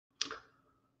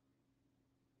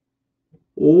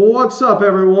What's up,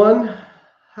 everyone?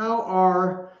 How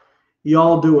are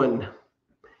y'all doing?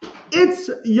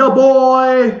 It's your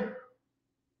boy.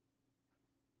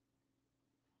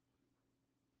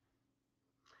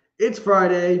 It's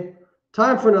Friday.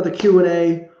 Time for another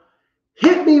Q&A.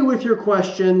 Hit me with your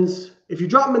questions. If you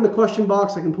drop them in the question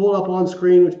box, I can pull it up on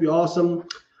screen, which would be awesome.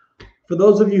 For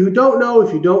those of you who don't know,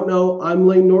 if you don't know, I'm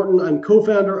Layne Norton. I'm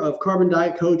co-founder of Carbon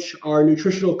Diet Coach, our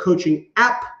nutritional coaching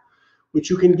app, which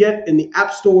you can get in the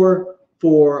App Store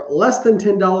for less than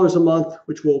 $10 a month,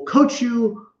 which will coach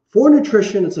you for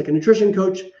nutrition. It's like a nutrition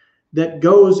coach that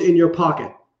goes in your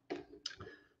pocket.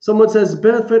 Someone says,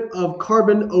 benefit of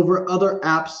Carbon over other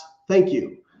apps. Thank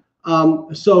you.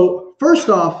 So first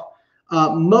off,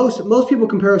 most people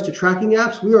compare us to tracking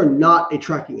apps. We are not a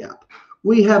tracking app.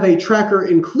 We have a tracker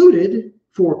included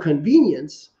for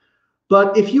convenience,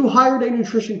 but if you hired a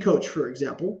nutrition coach, for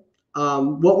example,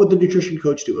 what would the nutrition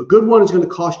coach do? A good one is going to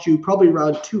cost you probably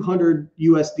around $200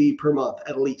 USD per month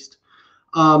at least.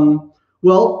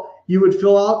 Well, you would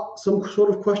fill out some sort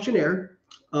of questionnaire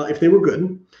if they were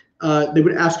good. They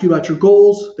would ask you about your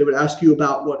goals. They would ask you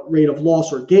about what rate of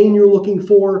loss or gain you're looking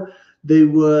for. They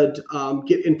would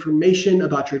get information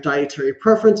about your dietary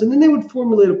preference, and then they would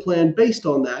formulate a plan based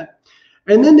on that.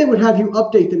 And then they would have you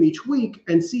update them each week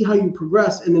and see how you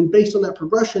progress. And then based on that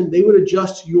progression, they would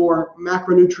adjust your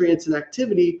macronutrients and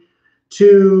activity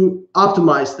to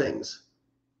optimize things.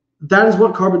 That is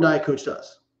what Carbon Diet Coach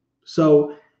does.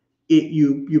 So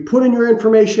you put in your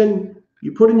information,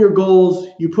 you put in your goals,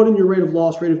 you put in your rate of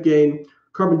loss, rate of gain.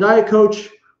 Carbon Diet Coach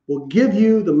will give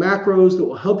you the macros that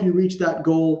will help you reach that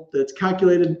goal that's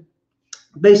calculated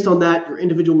based on that, your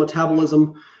individual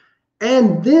metabolism.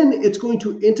 And then it's going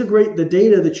to integrate the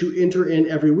data that you enter in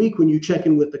every week when you check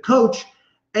in with the coach,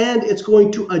 and it's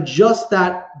going to adjust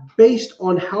that based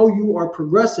on how you are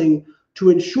progressing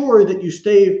to ensure that you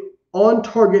stay on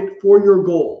target for your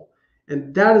goal.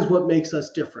 And that is what makes us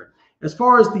different. As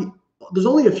far as there's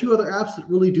only a few other apps that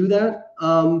really do that.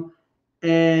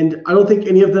 And I don't think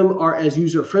any of them are as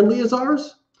user-friendly as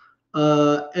ours.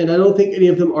 And I don't think any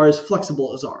of them are as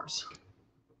flexible as ours.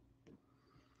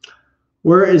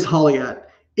 Where is Holly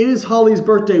at? It is Holly's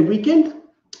birthday weekend,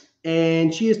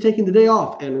 and she is taking the day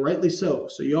off, and rightly so.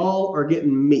 So y'all are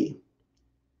getting me.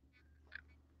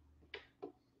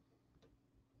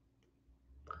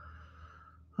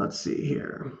 Let's see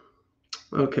here.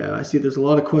 Okay, I see there's a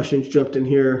lot of questions jumped in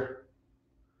here.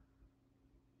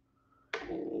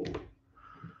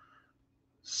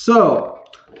 So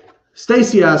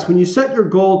Stacy asks, when you set your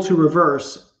goal to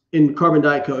reverse in Carbon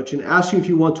Diet Coach and ask you if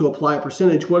you want to apply a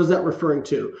percentage, what is that referring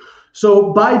to?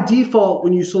 So by default,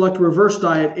 when you select reverse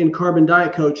diet in Carbon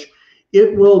Diet Coach,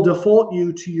 it will default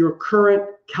you to your current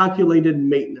calculated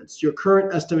maintenance, your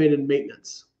current estimated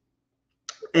maintenance.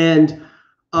 And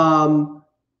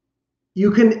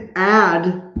you can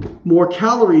add more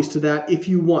calories to that if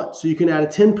you want. So you can add a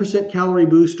 10% calorie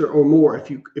booster or more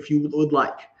if you would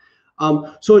like.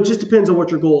 So it just depends on what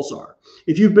your goals are.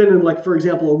 If you've been in, like, for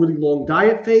example, a really long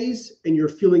diet phase and you're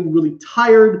feeling really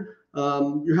tired,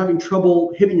 you're having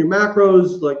trouble hitting your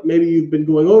macros, like maybe you've been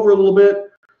going over a little bit,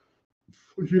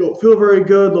 you don't feel very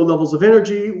good, low levels of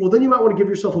energy, well, then you might want to give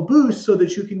yourself a boost so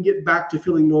that you can get back to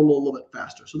feeling normal a little bit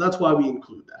faster. So that's why we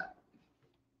include that.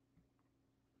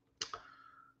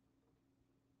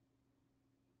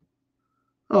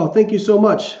 Oh, thank you so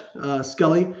much,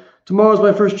 Skelly. Tomorrow's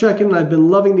my first check-in, and I've been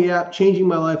loving the app, changing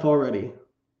my life already.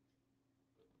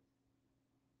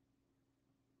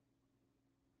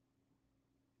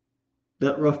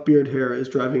 That rough beard hair is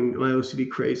driving my OCD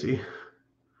crazy.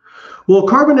 Will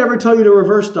Carbon ever tell you to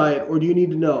reverse diet, or do you need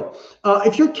to know?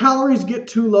 If your calories get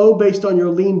too low based on your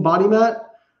lean body mass,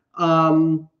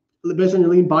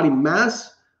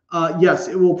 yes,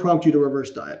 it will prompt you to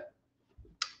reverse diet.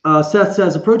 Seth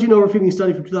says, a protein overfeeding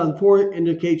study from 2004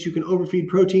 indicates you can overfeed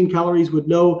protein calories with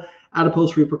no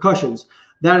adipose repercussions.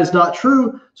 That is not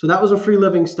true. So that was a free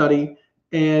living study.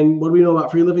 And what do we know about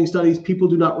free living studies? People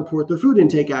do not report their food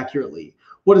intake accurately.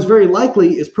 What is very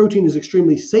likely is protein is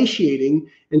extremely satiating.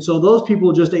 And so those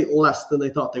people just ate less than they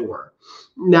thought they were.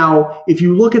 Now, if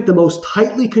you look at the most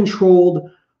tightly controlled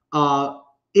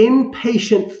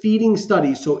inpatient feeding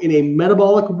studies, so in a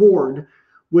metabolic ward,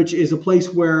 which is a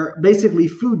place where basically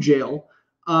food jail,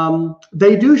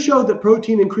 they do show that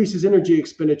protein increases energy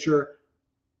expenditure.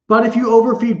 But if you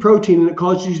overfeed protein and it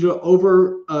causes you to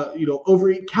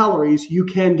overeat calories, you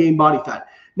can gain body fat.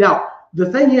 Now, the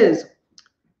thing is,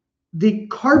 the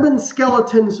carbon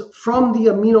skeletons from the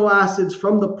amino acids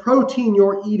from the protein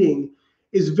you're eating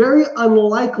is very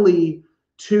unlikely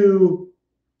to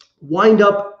wind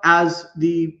up as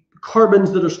the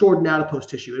carbons that are stored in adipose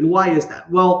tissue. And why is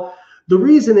that? Well, The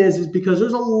reason is because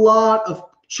there's a lot of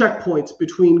checkpoints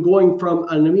between going from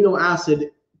an amino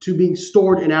acid to being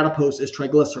stored in adipose as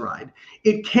triglyceride.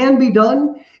 It can be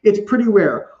done. It's pretty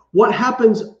rare. What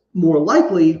happens more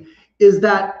likely is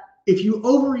that if you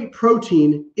overeat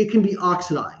protein, it can be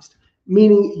oxidized,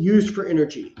 meaning used for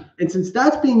energy. And since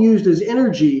that's being used as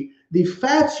energy, the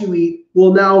fats you eat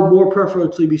will now more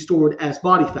preferentially be stored as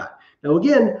body fat. Now,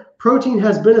 again, protein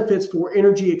has benefits for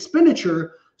energy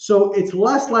expenditure, so it's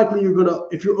less likely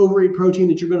if you overeat protein,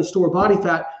 that you're going to store body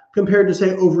fat compared to,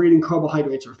 say, overeating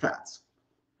carbohydrates or fats.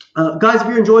 Guys, if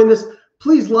you're enjoying this,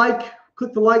 please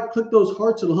click those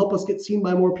hearts. It'll help us get seen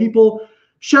by more people.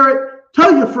 Share it.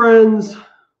 Tell your friends.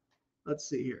 Let's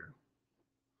see here.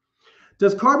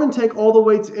 Does carbon take all the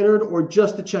weights entered or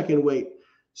just the check-in weight?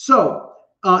 So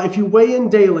if you weigh in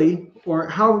daily or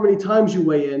however many times you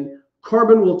weigh in,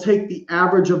 carbon will take the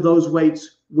average of those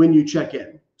weights when you check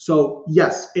in. So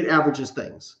yes, it averages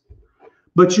things.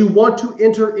 But you want to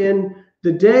enter in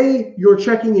the day you're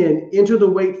checking in, enter the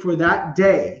weight for that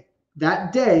day,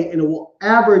 and it will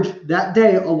average that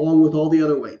day along with all the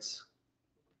other weights.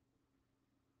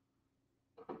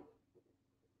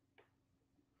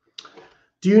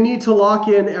 Do you need to lock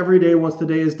in every day once the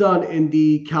day is done in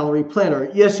the calorie planner?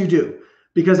 Yes, you do.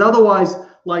 Because otherwise,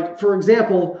 like, for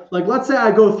example, like, let's say I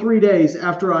go 3 days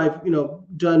after I've,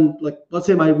 done, like, let's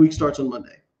say my week starts on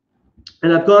Monday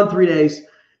and I've gone 3 days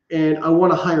and I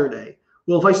want a higher day.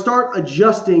 Well, if I start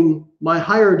adjusting my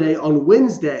higher day on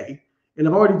Wednesday and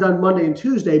I've already done Monday and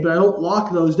Tuesday, but I don't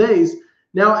lock those days,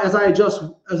 now as I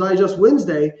adjust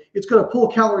Wednesday, it's going to pull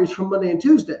calories from Monday and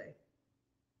Tuesday.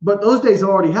 But those days have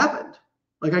already happened.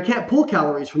 Like, I can't pull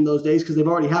calories from those days because they've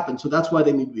already happened. So that's why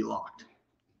they need to be locked.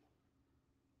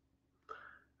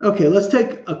 Okay, let's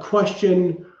take a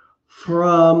question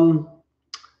from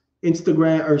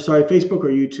Facebook or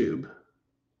YouTube.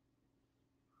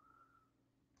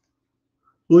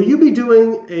 Will you be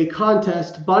doing a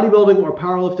contest, bodybuilding or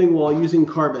powerlifting, while using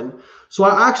carbon? So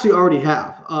I actually already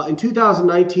have. In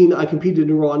 2019, I competed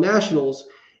in Raw Nationals,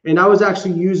 and I was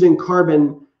actually using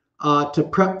carbon to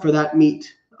prep for that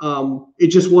meet. It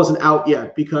just wasn't out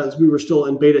yet because we were still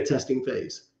in beta testing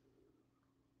phase.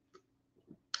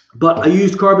 But I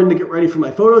used carbon to get ready for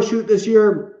my photo shoot this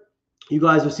year. You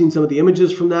guys have seen some of the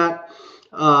images from that.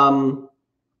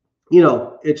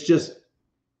 It's just,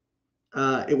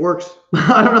 it works.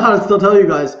 I don't know how to still tell you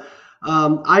guys.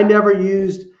 I never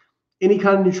used any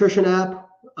kind of nutrition app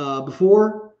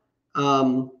before.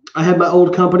 I had my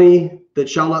old company that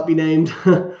shall not be named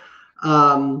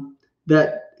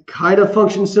that kind of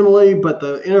functioned similarly, but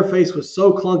the interface was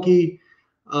so clunky.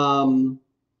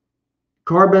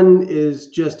 Carbon is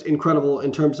just incredible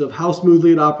in terms of how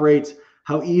smoothly it operates,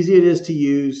 how easy it is to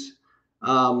use.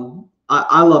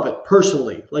 I love it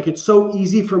personally. Like, it's so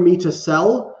easy for me to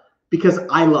sell because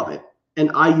I love it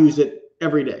and I use it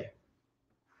every day.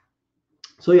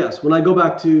 So yes, when I go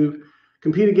back to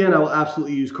compete again, I will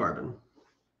absolutely use carbon.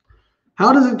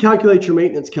 How does it calculate your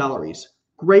maintenance calories?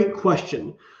 Great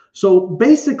question. So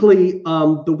basically,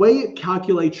 the way it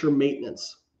calculates your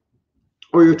maintenance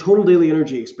or your total daily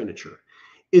energy expenditure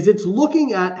is it's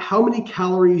looking at how many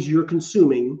calories you're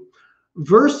consuming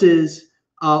versus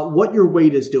what your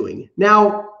weight is doing.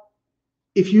 Now,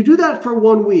 if you do that for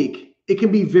 1 week, it can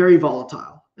be very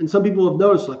volatile. And some people have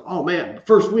noticed, like, oh man, the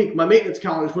first week, my maintenance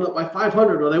calories went up by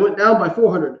 500 or they went down by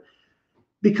 400.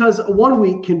 Because 1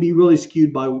 week can be really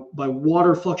skewed by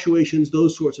water fluctuations,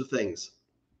 those sorts of things.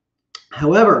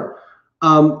 However,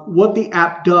 what the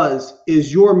app does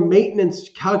is your maintenance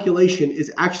calculation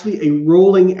is actually a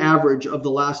rolling average of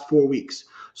the last 4 weeks.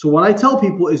 So what I tell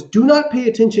people is do not pay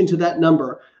attention to that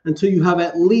number until you have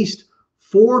at least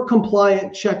 4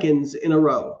 compliant check-ins in a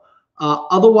row.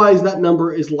 Otherwise, that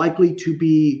number is likely to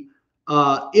be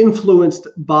influenced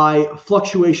by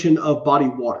fluctuation of body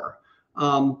water.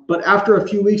 But after a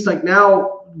few weeks, like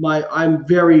now, I'm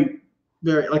very,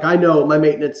 like, I know my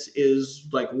maintenance is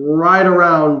like right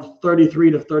around 33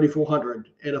 to 3,400.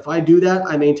 And if I do that,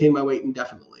 I maintain my weight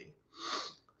indefinitely.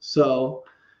 So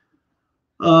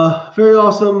very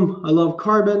awesome. I love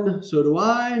carbon. So do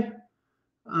I.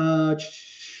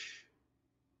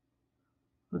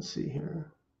 Let's see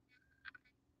here.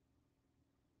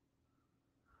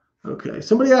 Okay.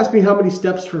 Somebody asked me how many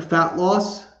steps for fat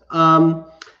loss.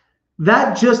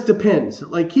 That just depends.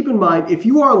 Like, keep in mind, if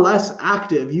you are less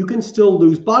active, you can still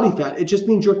lose body fat. It just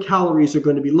means your calories are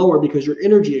going to be lower because your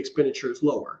energy expenditure is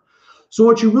lower. So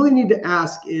what you really need to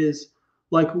ask is,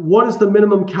 like, what is the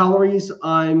minimum calories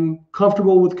I'm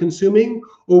comfortable with consuming?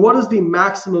 Or what is the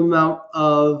maximum amount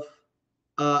of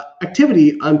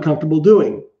activity I'm comfortable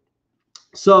doing?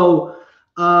 So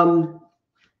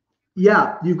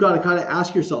yeah, you've got to kind of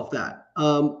ask yourself that.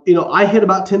 You know, I hit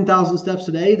about 10,000 steps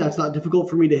a day. That's not difficult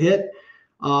for me to hit.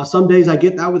 Some days I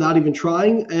get that without even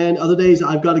trying, and other days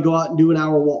I've got to go out and do an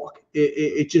hour walk.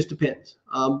 It just depends.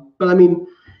 But I mean,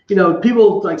 you know,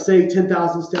 people like say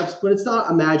 10,000 steps, but it's not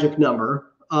a magic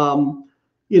number.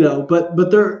 You know,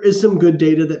 but there is some good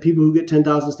data that people who get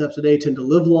 10,000 steps a day tend to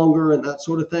live longer and that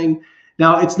sort of thing.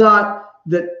 Now, it's not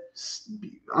that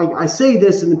I say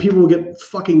this and then people will get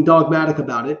fucking dogmatic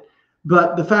about it,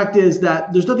 but the fact is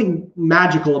that there's nothing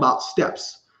magical about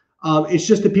steps. It's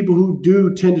just that people who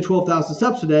do 10 to 12,000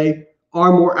 steps a day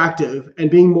are more active, and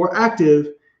being more active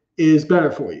is better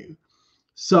for you.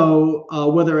 So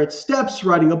whether it's steps,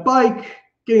 riding a bike,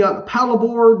 getting on the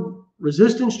paddleboard,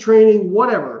 resistance training,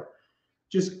 whatever,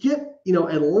 just get, you know,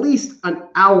 at least an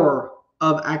hour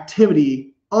of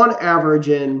activity on average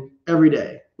in every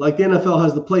day. Like the NFL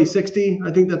has the play 60.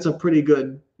 I think that's a pretty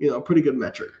good, you know, pretty good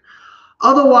metric.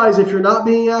 Otherwise, if you're not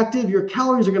being active, your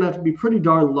calories are going to have to be pretty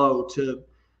darn low to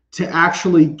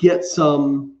actually get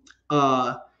some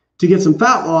fat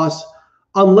loss,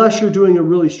 unless you're doing a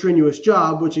really strenuous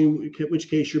job, in which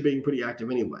case you're being pretty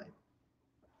active anyway.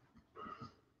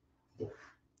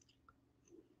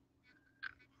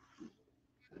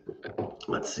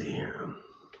 Let's see here.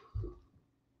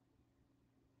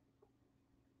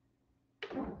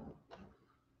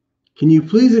 Can you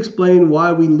please explain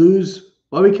why we can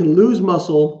lose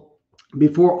muscle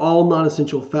before all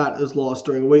non-essential fat is lost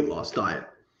during a weight loss diet?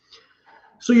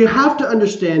 So you have to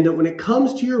understand that when it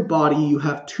comes to your body, you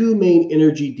have two main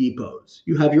energy depots.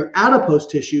 You have your adipose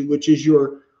tissue, which is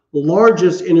your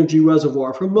largest energy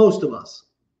reservoir for most of us.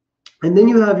 And then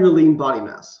you have your lean body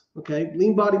mass. Okay,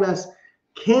 lean body mass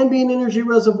can be an energy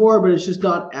reservoir, but it's just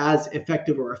not as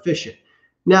effective or efficient.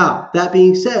 Now, that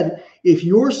being said, if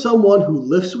you're someone who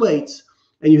lifts weights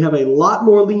and you have a lot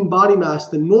more lean body mass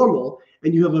than normal,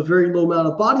 and you have a very low amount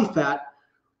of body fat,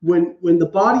 when the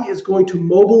body is going to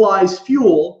mobilize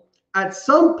fuel, at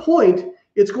some point,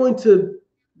 it's going to,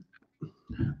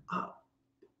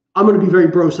 I'm going to be very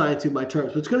bro science in my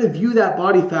terms, but it's going to view that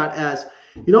body fat as,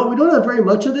 you know, we don't have very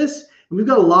much of this, and we've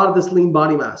got a lot of this lean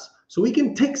body mass. So we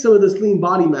can take some of this lean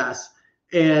body mass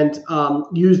and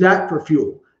use that for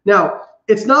fuel. Now,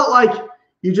 it's not like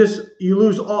you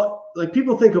lose all, like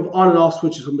people think of on and off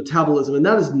switches with metabolism, and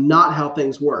that is not how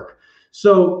things work.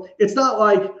 So it's not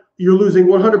like you're losing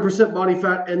 100% body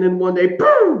fat and then one day,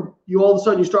 boom, you all of a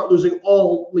sudden you start losing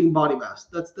all lean body mass.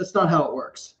 That's not how it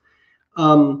works.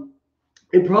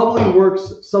 It probably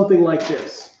works something like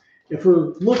this. If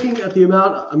we're looking at the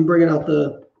amount, I'm bringing out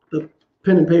the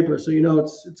pen and paper so you know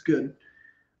it's good.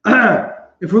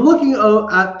 If we're looking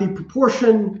at the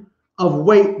proportion of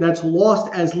weight that's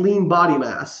lost as lean body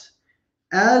mass,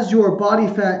 as your body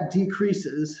fat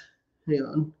decreases, hang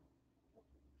on.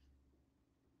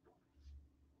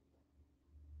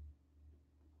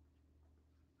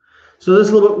 So this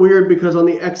is a little bit weird because on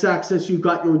the x-axis you've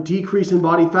got your decrease in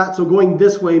body fat. So going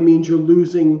this way means you're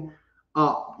losing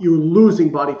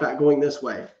body fat going this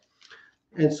way.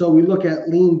 And so we look at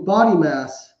lean body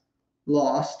mass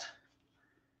lost.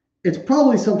 It's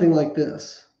probably something like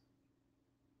this.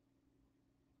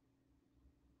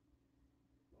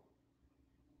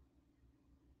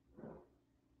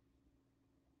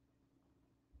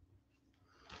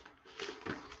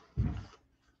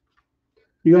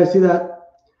 You guys see that?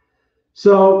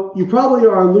 So you probably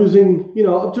are losing, you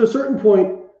know, up to a certain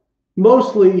point,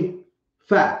 mostly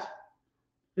fat.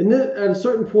 And then at a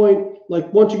certain point,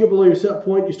 like once you get below your set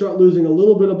point, you start losing a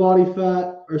little bit of body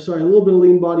fat, a little bit of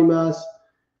lean body mass.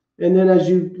 And then as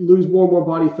you lose more and more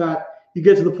body fat, you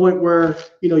get to the point where,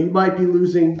 you know, you might be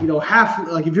losing, you know, half,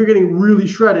 like if you're getting really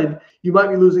shredded, you might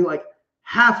be losing like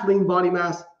half lean body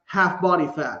mass, half body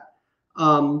fat.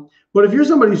 But if you're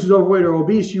somebody who's overweight or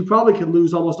obese, you probably can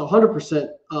lose almost 100%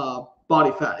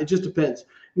 body fat. It just depends.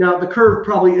 Now, the curve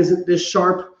probably isn't this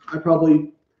sharp. I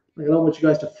don't want you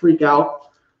guys to freak out.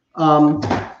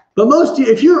 But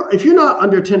if you're not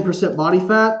under 10% body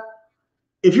fat,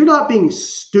 if you're not being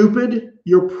stupid,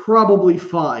 you're probably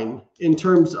fine in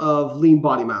terms of lean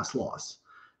body mass loss.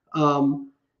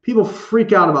 People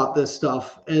freak out about this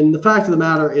stuff. And the fact of the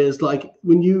matter is, like,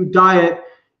 when you diet,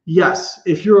 yes,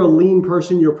 if you're a lean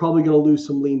person, you're probably going to lose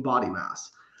some lean body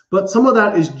mass. But some of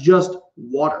that is just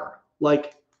water.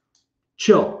 Like,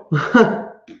 chill.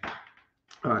 All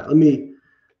right, let me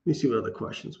see what other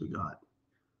questions we got.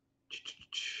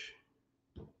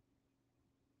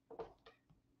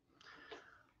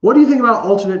 What do you think about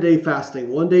alternate day fasting?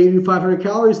 One day you do 500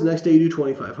 calories, the next day you do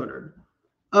 2,500.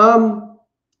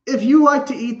 If you like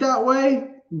to eat that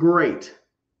way, great.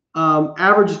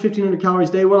 Average is 1,500 calories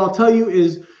a day. What I'll tell you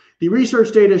is the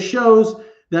research data shows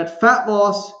that fat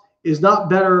loss is not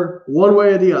better one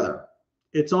way or the other.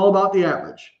 It's all about the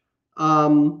average.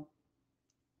 And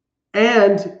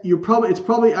it's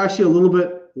probably actually a little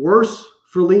bit worse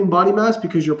for lean body mass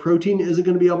because your protein isn't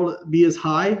going to be able to be as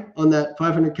high on that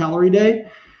 500 calorie day,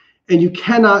 and you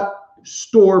cannot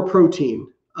store protein.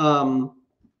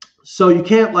 So you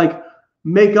can't like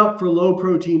make up for low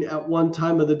protein at one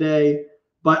time of the day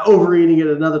by overeating it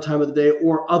at another time of the day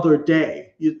or other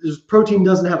day. Protein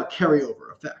doesn't have a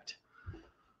carryover effect.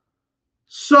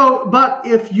 So, but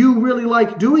if you really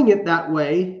like doing it that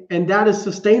way and that is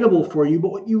sustainable for you,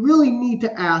 but what you really need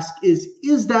to ask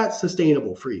is that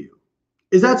sustainable for you?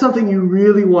 Is that something you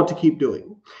really want to keep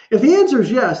doing? If the answer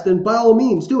is yes, then by all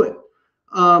means do it.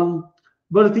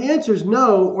 But if the answer is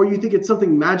no, or you think it's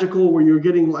something magical where you're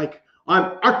getting like,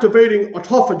 I'm activating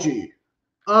autophagy,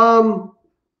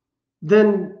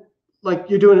 then like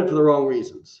you're doing it for the wrong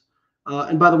reasons.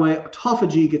 And by the way,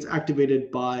 autophagy gets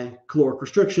activated by caloric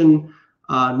restriction,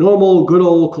 normal, good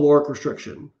old caloric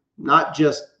restriction, not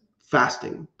just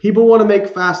fasting. People want to make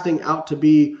fasting out to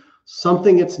be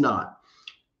something it's not.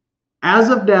 As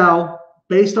of now,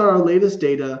 based on our latest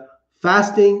data,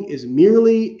 fasting is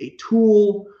merely a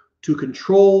tool to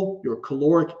control your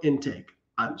caloric intake.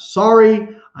 I'm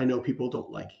sorry. I know people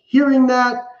don't like hearing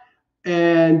that,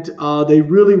 and they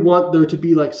really want there to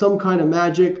be like some kind of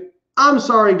magic. I'm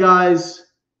sorry, guys.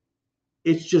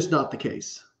 It's just not the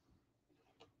case.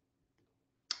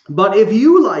 But if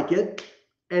you like it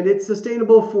and it's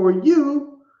sustainable for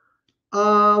you,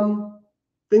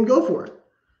 then go for it.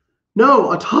 No,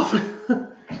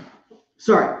 autophagy.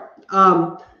 Sorry.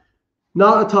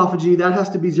 Not autophagy. That has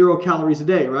to be 0 calories a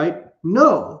day, right?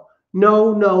 No.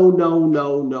 No, no, no,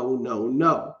 no, no, no,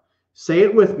 no. Say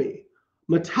it with me.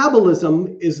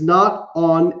 Metabolism is not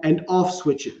on and off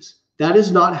switches. That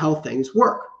is not how things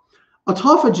work.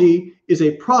 Autophagy is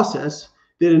a process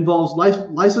that involves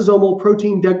lysosomal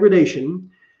protein degradation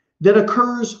that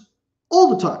occurs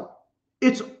all the time.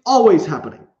 It's always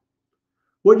happening.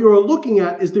 What you're looking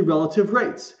at is the relative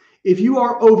rates. If you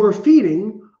are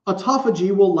overfeeding,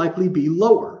 autophagy will likely be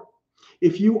lower.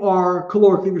 If you are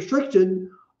calorically restricted,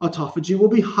 autophagy will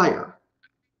be higher.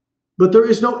 But there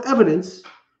is no evidence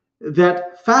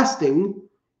that fasting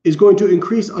is going to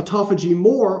increase autophagy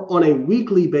more on a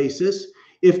weekly basis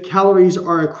if calories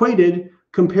are equated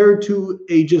compared to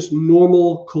a just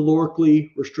normal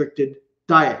calorically restricted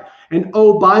diet. And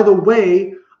oh, by the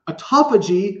way,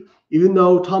 autophagy, even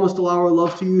though Thomas DeLauer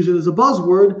loves to use it as a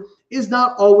buzzword, is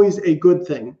not always a good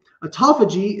thing.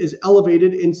 Autophagy is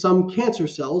elevated in some cancer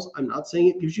cells. I'm not saying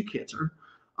it gives you cancer.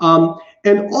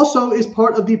 And also is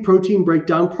part of the protein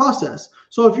breakdown process.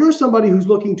 So if you're somebody who's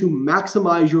looking to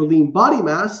maximize your lean body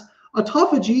mass,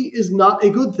 autophagy is not a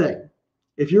good thing.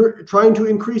 If you're trying to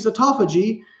increase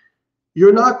autophagy,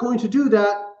 you're not going to do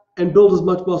that and build as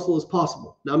much muscle as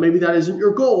possible. Now, maybe that isn't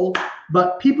your goal,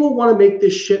 but people want to make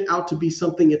this shit out to be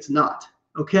something it's not,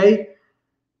 okay?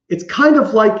 It's kind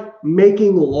of like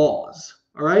making laws,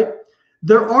 all right?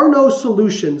 There are no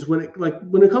solutions when it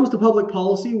comes to public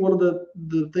policy. One of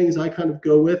the things I kind of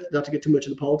go with, not to get too much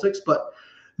into politics, but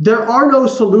there are no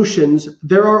solutions.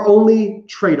 There are only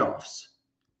trade-offs,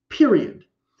 period.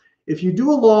 If you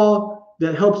do a law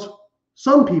that helps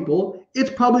some people, it's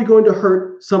probably going to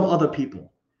hurt some other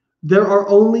people. There are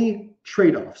only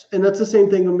trade-offs, and that's the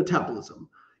same thing with metabolism.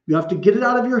 You have to get it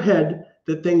out of your head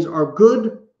that things are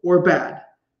good or bad.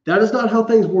 That is not how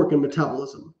things work in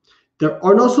metabolism. There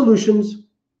are no solutions,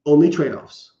 only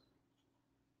trade-offs.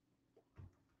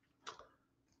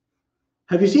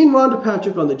 Have you seen Rhonda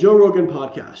Patrick on the Joe Rogan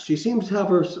podcast? She seems to have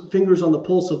her fingers on the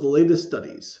pulse of the latest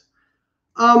studies.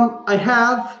 I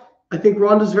have. I think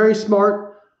Rhonda's very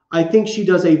smart. I think she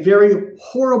does a very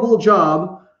horrible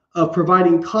job of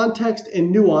providing context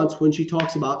and nuance when she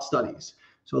talks about studies.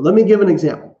 So let me give an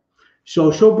example.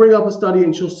 So she'll bring up a study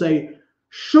and she'll say,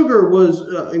 sugar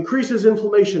increases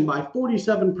inflammation by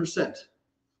 47%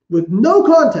 with no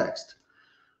context.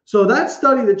 So that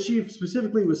study that she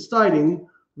specifically was citing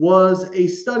was a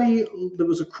study that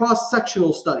was a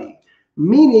cross-sectional study,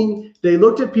 meaning they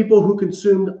looked at people who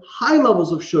consumed high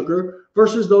levels of sugar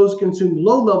versus those who consumed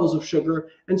low levels of sugar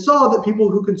and saw that people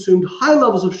who consumed high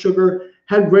levels of sugar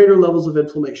had greater levels of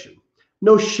inflammation.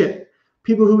 No shit.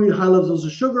 People who eat high levels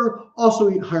of sugar also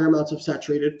eat higher amounts of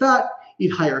saturated fat,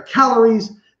 eat higher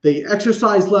calories, they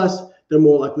exercise less, they're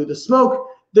more likely to smoke.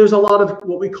 There's a lot of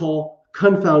what we call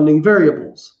confounding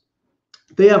variables.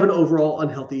 They have an overall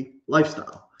unhealthy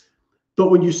lifestyle. But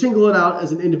when you single it out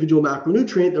as an individual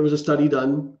macronutrient, there was a study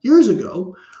done years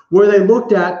ago where they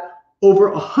looked at over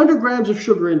 100 grams of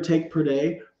sugar intake per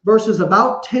day versus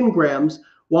about 10 grams,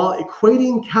 while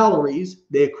equating calories.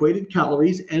 They equated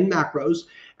calories and macros.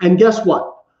 And guess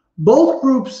what? Both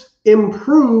groups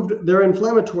improved their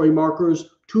inflammatory markers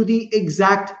to the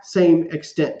exact same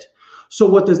extent. So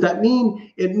what does that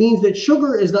mean? It means that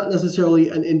sugar is not necessarily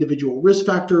an individual risk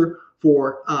factor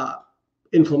for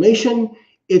inflammation.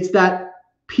 It's that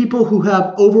people who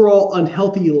have overall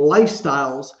unhealthy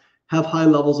lifestyles have high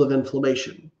levels of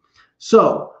inflammation.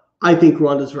 So I think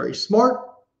Rhonda's very smart,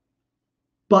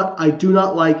 but I do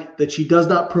not like that she does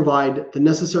not provide the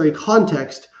necessary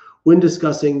context when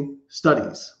discussing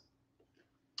studies.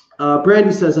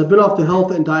 Brandy says, I've been off the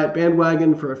health and diet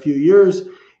bandwagon for a few years.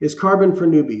 Is carbon for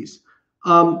newbies?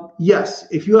 Yes,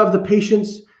 if you have the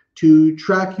patience to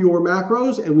track your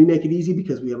macros, and we make it easy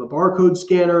because we have a barcode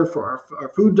scanner for our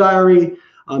food diary.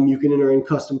 You can enter in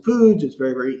custom foods. It's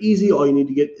very, very easy. All you need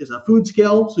to get is a food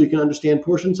scale so you can understand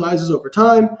portion sizes over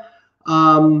time.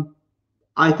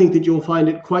 I think that you'll find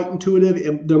it quite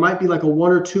intuitive. There might be like a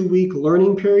 1 or 2 week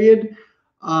learning period.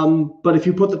 But if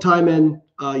you put the time in,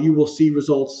 you will see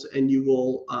results, and you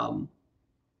will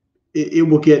it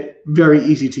will get very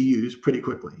easy to use pretty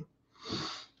quickly.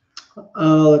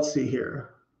 Let's see here.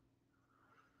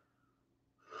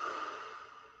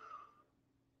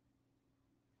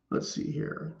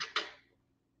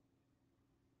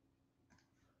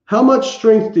 How much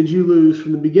strength did you lose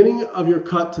from the beginning of your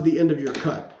cut to the end of your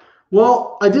cut?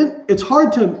 Well, I did. It's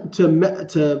hard so let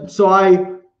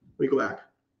me go back.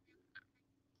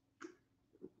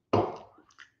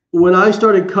 When I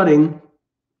started cutting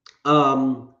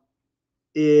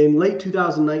in late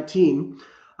 2019,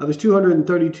 I was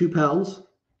 232 pounds,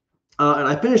 and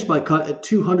I finished my cut at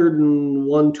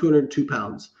 201, 202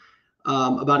 pounds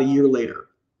about a year later.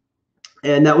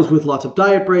 And that was with lots of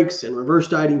diet breaks and reverse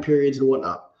dieting periods and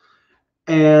whatnot.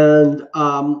 And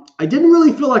I didn't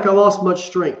really feel like I lost much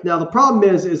strength. Now, the problem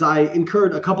is I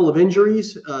incurred a couple of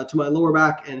injuries to my lower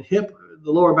back and hip. The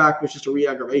lower back was just a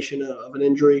re-aggravation of an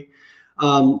injury.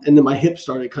 And then my hip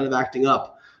started kind of acting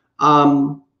up.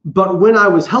 But when I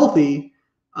was healthy,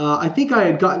 I think I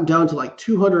had gotten down to like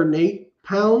 208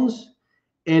 pounds,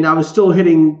 and I was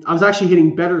actually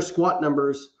hitting better squat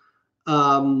numbers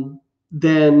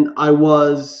than I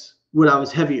was when I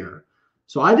was heavier.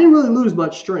 So I didn't really lose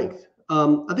much strength.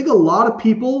 I think a lot of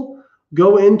people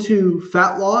go into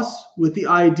fat loss with the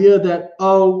idea that,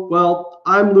 oh, well,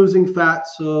 I'm losing fat,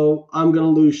 so I'm going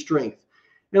to lose strength.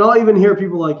 And I'll even hear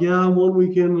people like, yeah, 1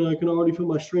 weekend, I can already feel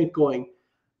my strength going.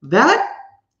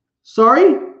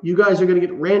 Sorry, you guys are going to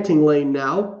get ranting Layne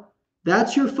now.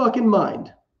 That's your fucking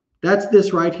mind. That's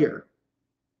this right here.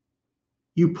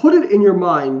 You put it in your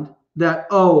mind that,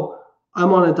 oh,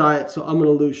 I'm on a diet, so I'm going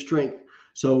to lose strength.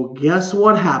 So guess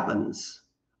what happens?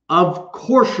 Of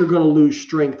course you're going to lose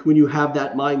strength when you have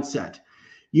that mindset.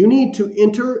 You need to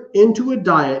enter into a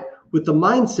diet with the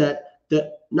mindset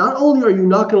that not only are you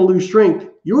not going to lose strength,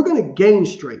 you're going to gain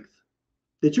strength,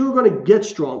 that you're going to get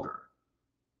stronger.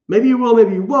 Maybe you will,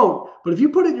 maybe you won't. But if you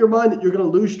put it in your mind that you're going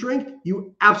to lose strength,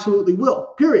 you absolutely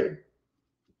will, period.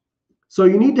 So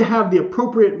you need to have the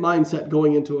appropriate mindset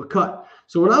going into a cut.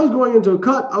 So when I was going into a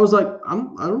cut, I was like, I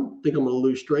don't think I'm going to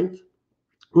lose strength.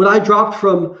 When I dropped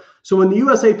when the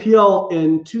USAPL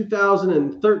in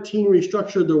 2013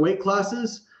 restructured their weight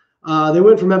classes, they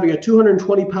went from having a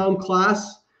 220-pound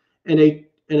class and a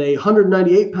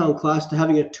 198-pound class to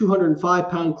having a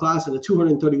 205-pound class and a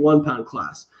 231-pound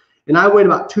class. And I weighed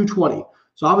about 220.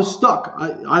 So I was stuck.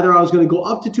 Either I was going to go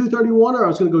up to 231 or I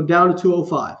was going to go down to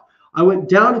 205. I went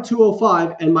down to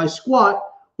 205, and my squat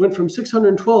went from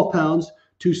 612 pounds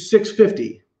to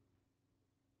 650.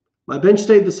 My bench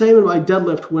stayed the same, and my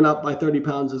deadlift went up by 30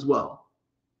 pounds as well.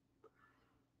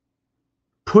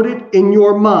 Put it in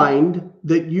your mind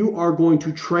that you are going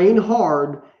to train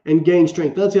hard and gain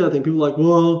strength. That's the other thing. People are like,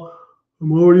 well,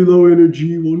 I'm already low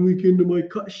energy 1 week into my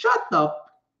cut. Shut up.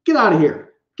 Get out of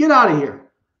here. Get out of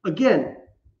here. Again,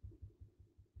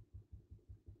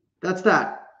 that's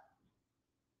that.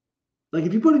 Like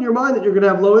if you put in your mind that you're going to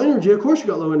have low energy, of course you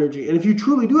got low energy. And if you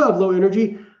truly do have low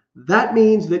energy, that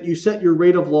means that you set your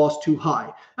rate of loss too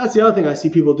high. That's the other thing I see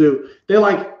people do. They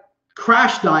like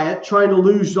crash diet, trying to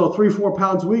lose 3-4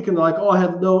 pounds a week, and they're like, oh, I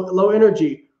have low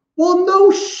energy. Well,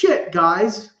 no shit,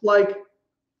 guys. Like,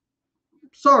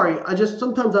 sorry,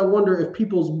 sometimes I wonder if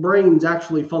people's brains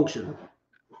actually function.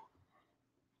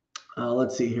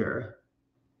 Let's see here.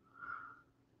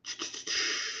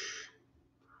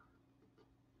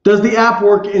 Does the app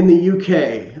work in the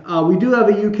UK? We do have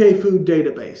a UK food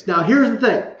database. Now, here's the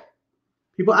thing.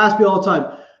 People ask me all the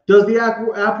time, does the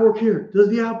app work here? Does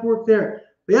the app work there?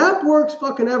 The app works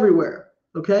fucking everywhere,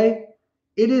 okay?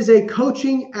 It is a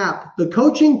coaching app. The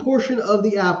coaching portion of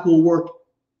the app will work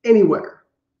anywhere.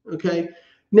 Okay.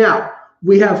 Now,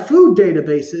 we have food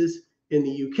databases in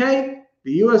the UK,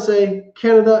 the USA,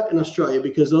 Canada, and Australia,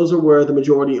 because those are where the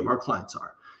majority of our clients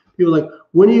are. People are like,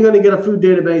 when are you going to get a food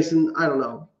database in, I don't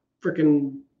know,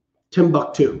 freaking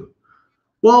Timbuktu?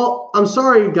 Well, I'm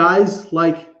sorry, guys,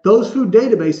 like those food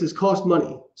databases cost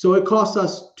money. So it costs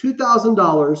us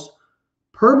 $2,000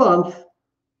 per month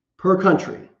per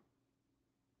country.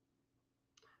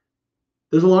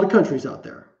 There's a lot of countries out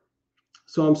there.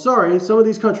 So I'm sorry, some of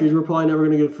these countries we're probably never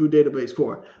going to get a food database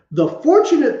for. The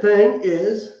fortunate thing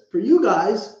is for you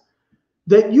guys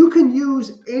that you can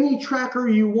use any tracker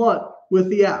you want with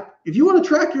the app. If you want to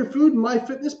track your food in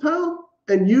MyFitnessPal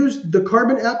and use the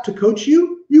Carbon app to coach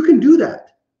you, you can do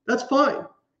that. That's fine.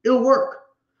 It'll work.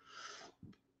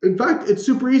 In fact, it's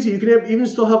super easy. You can even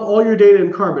still have all your data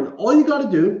in Carbon. All you got to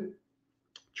do,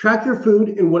 track your food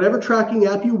in whatever tracking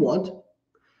app you want.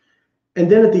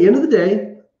 And then at the end of the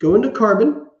day, go into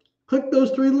Carbon, click those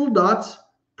 3 little dots,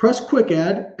 press Quick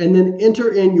Add, and then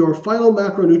enter in your final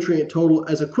macronutrient total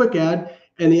as a quick add,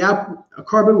 and the app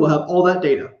Carbon will have all that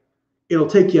data. It'll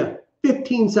take you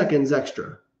 15 seconds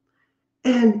extra,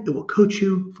 and it will coach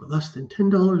you for less than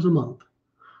 $10 a month,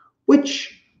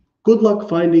 which good luck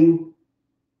finding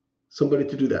somebody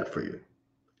to do that for you.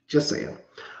 Just saying.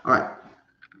 All right.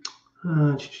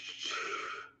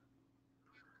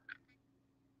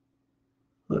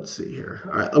 Let's see here.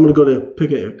 All right, I'm going to go to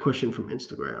pick a question from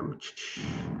Instagram.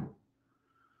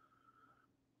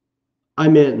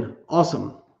 I'm in.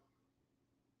 Awesome.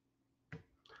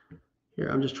 Here,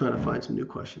 I'm just trying to find some new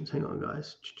questions. Hang on,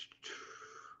 guys.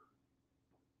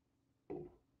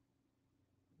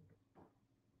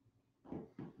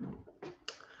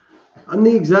 I'm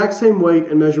the exact same weight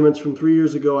and measurements from 3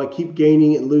 years ago. I keep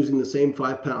gaining and losing the same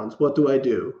 5 pounds. What do I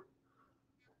do?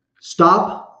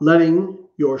 Stop letting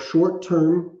your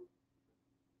short-term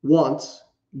wants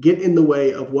get in the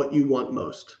way of what you want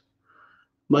most.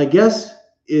 My guess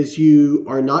is you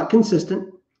are not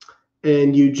consistent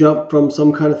and you jump from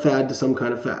some kind of fad to some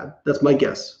kind of fad. That's my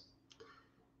guess.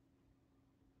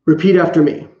 Repeat after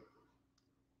me.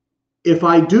 If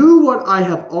I do what I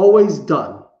have always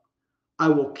done, I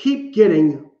will keep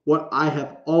getting what I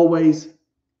have always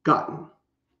gotten.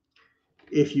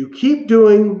 If you keep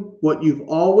doing what you've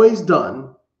always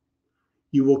done,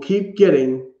 you will keep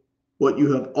getting what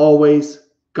you have always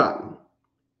gotten.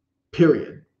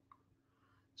 Period.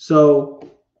 So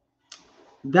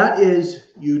that is,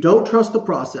 you don't trust the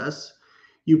process.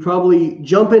 You probably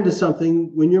jump into something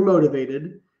when you're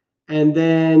motivated. And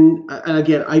then, and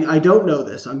again, I don't know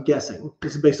this. I'm guessing.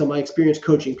 This is based on my experience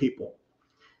coaching people.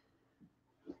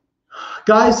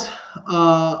 Guys,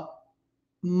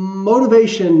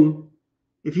 motivation,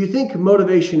 if you think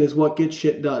motivation is what gets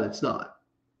shit done, it's not.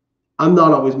 I'm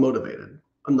not always motivated.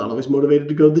 I'm not always motivated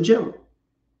to go to the gym.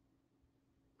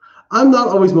 I'm not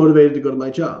always motivated to go to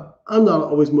my job. I'm not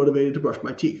always motivated to brush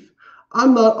my teeth.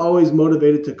 I'm not always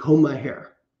motivated to comb my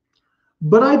hair.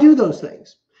 But I do those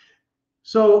things.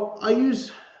 So I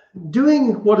use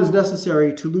doing what is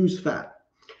necessary to lose fat.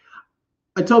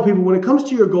 I tell people when it comes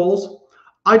to your goals,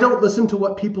 I don't listen to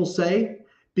what people say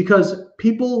because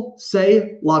people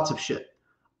say lots of shit.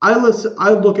 I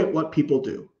look at what people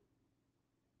do.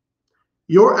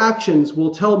 Your actions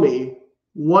will tell me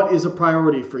what is a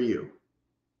priority for you.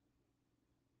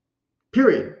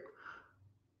 Period.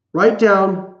 Write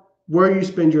down where you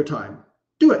spend your time.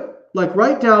 Do it. Like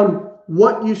write down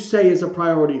what you say is a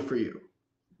priority for you.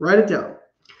 Write it down.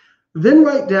 Then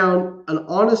write down an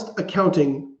honest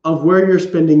accounting of where you're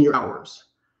spending your hours.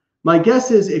 My guess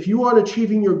is if you aren't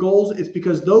achieving your goals, it's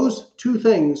because those 2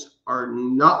 things are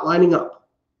not lining up.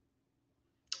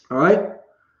 All right?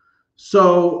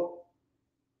 So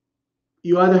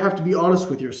you either have to be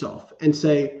honest with yourself and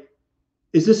say,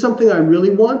 is this something I really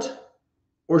want?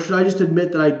 Or should I just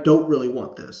admit that I don't really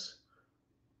want this?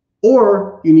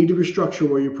 Or you need to restructure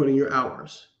where you're putting your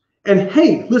hours. And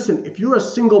hey, listen, if you're a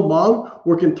single mom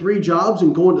working 3 jobs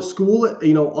and going to school,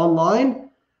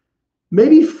 online,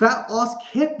 maybe fat loss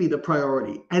can't be the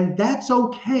priority. And that's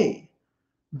okay.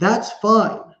 That's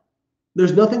fine.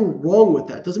 There's nothing wrong with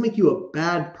that. It doesn't make you a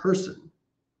bad person.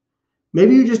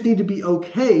 Maybe you just need to be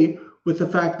okay with the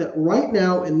fact that right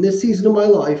now in this season of my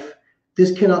life,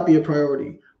 this cannot be a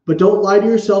priority. But don't lie to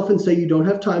yourself and say you don't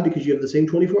have time because you have the same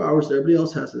 24 hours that everybody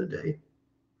else has in a day.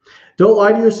 Don't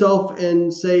lie to yourself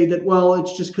and say that, well,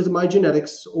 it's just because of my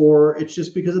genetics, or it's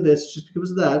just because of this, just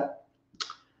because of that.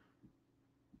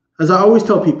 As I always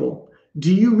tell people,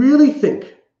 do you really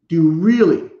think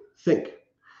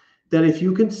that if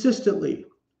you consistently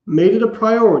made it a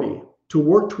priority to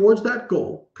work towards that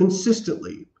goal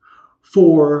consistently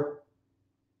for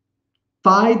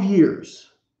 5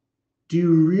 years, do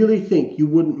you really think you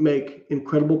wouldn't make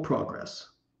incredible progress?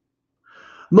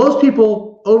 Most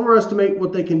people overestimate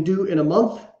what they can do in a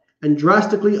month and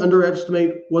drastically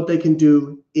underestimate what they can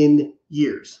do in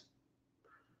years.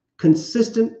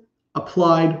 Consistent,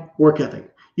 applied work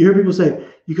ethic. You hear people say,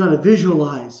 you got to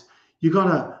visualize, you got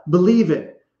to believe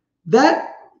it.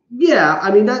 That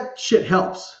shit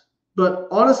helps. But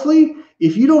honestly,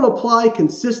 if you don't apply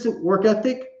consistent work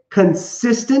ethic,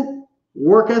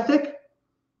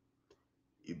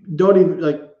 don't even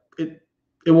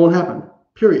it won't happen,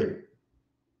 period.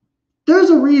 There's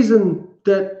a reason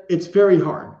that it's very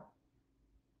hard.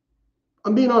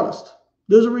 I'm being honest.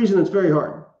 There's a reason it's very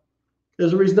hard.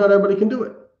 There's a reason not everybody can do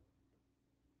it.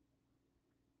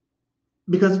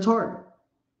 Because it's hard.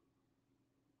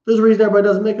 There's a reason everybody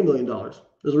doesn't make $1 million.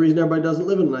 There's a reason everybody doesn't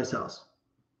live in a nice house.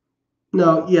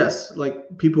 Now, yes, some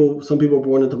people are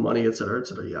born into money, et cetera, et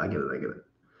cetera. Yeah, I get it.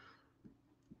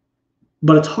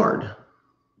 But it's hard.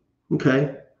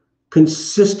 Okay?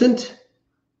 Consistent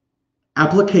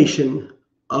application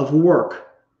of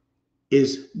work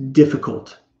is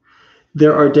difficult.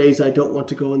 There are days I don't want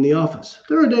to go in the office.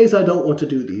 There are days I don't want to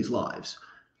do these lives.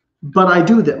 But I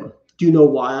do them. Do you know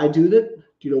why I do that?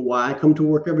 Do you know why I come to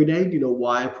work every day? Do you know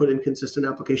why I put in consistent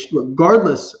application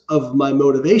regardless of my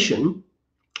motivation?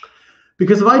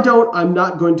 Because if I don't, I'm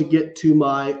not going to get to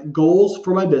my goals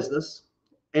for my business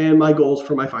and my goals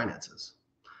for my finances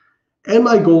and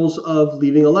my goals of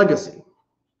leaving a legacy.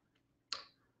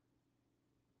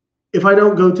 If I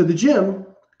don't go to the gym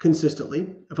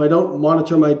consistently, if I don't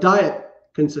monitor my diet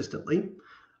consistently,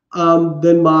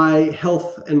 then my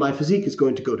health and my physique is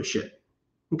going to go to shit.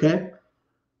 Okay?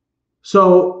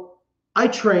 So I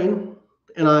train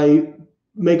and I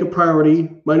make a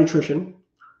priority my nutrition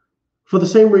for the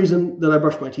same reason that I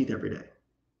brush my teeth every day.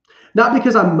 Not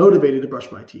because I'm motivated to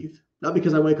brush my teeth, not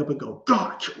because I wake up and go,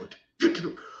 God, I can't wait to get to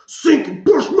the sink and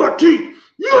brush my teeth.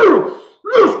 Yeah,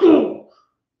 let's go.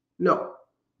 No,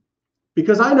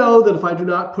 because I know that if I do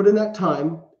not put in that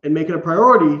time and make it a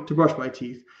priority to brush my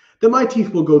teeth, then my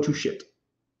teeth will go to shit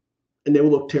and they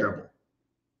will look terrible.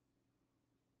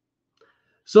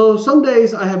 So some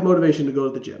days I have motivation to go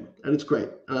to the gym and it's great.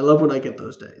 And I love when I get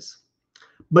those days.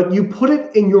 But you put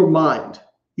it in your mind.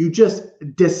 You just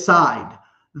decide,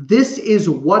 this is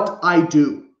what I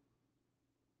do.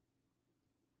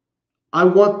 I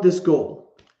want this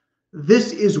goal.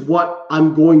 This is what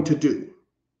I'm going to do.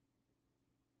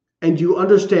 And you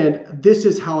understand, this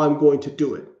is how I'm going to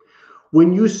do it.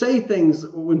 When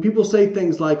people say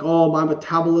things like, oh, my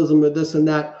metabolism or this and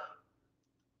that,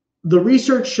 the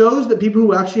research shows that people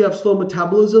who actually have slow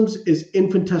metabolisms is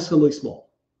infinitesimally small.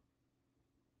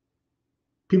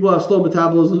 People have slow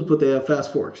metabolisms, but they have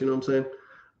fast forks. You know what I'm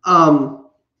saying?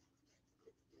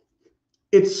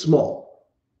 It's small.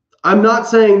 I'm not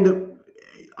saying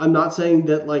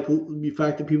that like the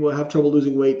fact that people have trouble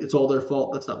losing weight, it's all their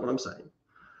fault. That's not what I'm saying.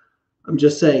 I'm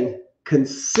just saying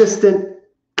consistent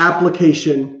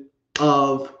application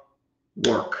of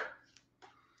work.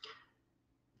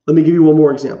 Let me give you one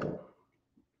more example.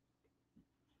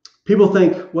 People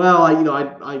think, well, I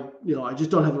just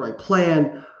don't have the right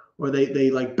plan, or they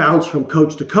like bounce from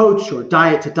coach to coach or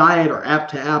diet to diet or app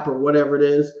to app or whatever it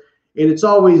is. And it's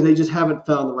always, they just haven't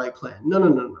found the right plan.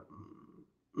 No.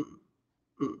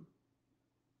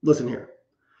 Listen here.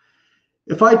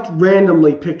 If I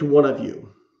randomly picked one of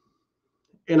you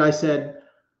and I said,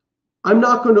 I'm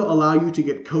not going to allow you to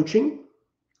get coaching.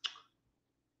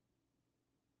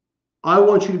 I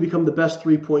want you to become the best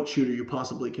three-point shooter you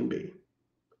possibly can be.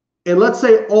 And let's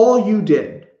say all you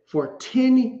did for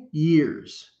 10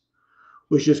 years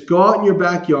was just go out in your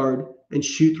backyard and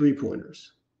shoot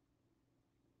three-pointers.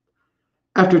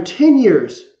 After 10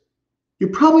 years, you're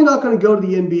probably not going to go to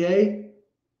the NBA,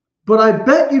 but I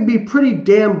bet you'd be pretty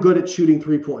damn good at shooting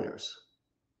three-pointers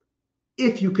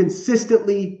if you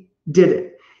consistently did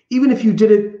it. Even if you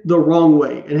did it the wrong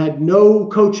way and had no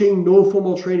coaching, no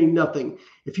formal training, nothing.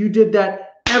 If you did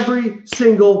that every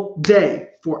single day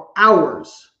for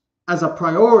hours as a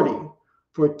priority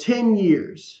for 10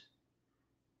 years,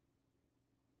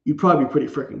 you'd probably be pretty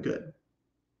freaking good.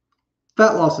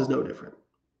 Fat loss is no different.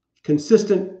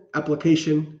 Consistent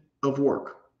application of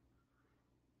work.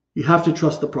 You have to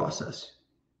trust the process.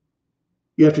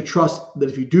 You have to trust that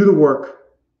if you do the work,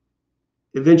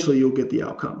 eventually you'll get the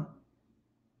outcome.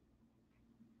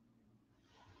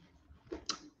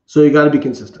 So you got to be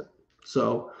consistent.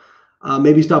 So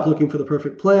maybe stop looking for the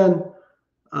perfect plan.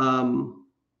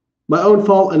 My own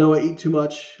fault. I know I eat too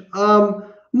much.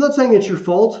 I'm not saying it's your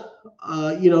fault.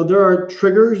 There are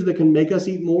triggers that can make us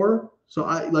eat more. So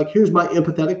here's my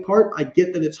empathetic part. I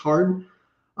get that it's hard,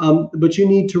 but you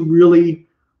need to really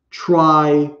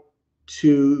try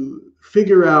to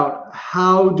figure out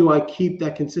how do I keep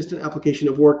that consistent application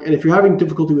of work. And if you're having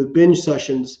difficulty with binge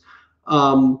sessions,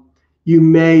 you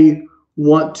may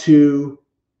want to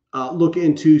look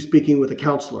into speaking with a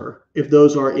counselor if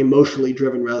those are emotionally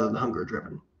driven rather than hunger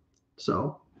driven.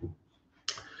 So,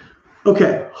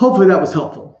 okay, hopefully that was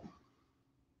helpful.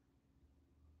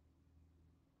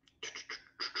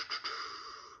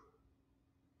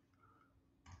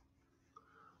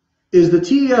 Is the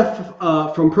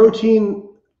TEF from protein,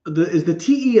 is the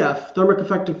TEF, thermic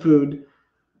effective food,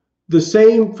 the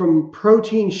same from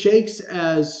protein shakes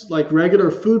as like regular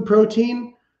food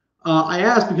protein? I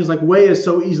asked because like whey is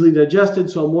so easily digested,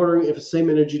 so I'm wondering if it's the same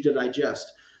energy to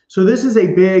digest. So this is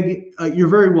a big, you're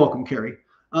very welcome, Carrie.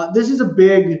 This is a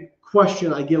big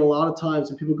question I get a lot of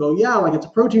times, and people go, yeah, like it's a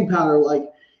protein powder, like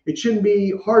it shouldn't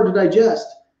be hard to digest.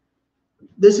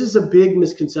 This is a big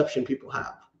misconception people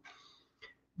have.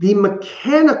 The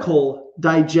mechanical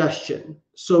digestion,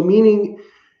 so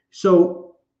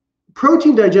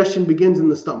protein digestion begins in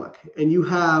the stomach, and you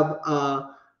have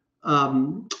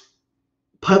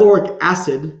pyloric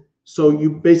acid. So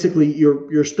you basically,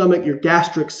 your stomach, your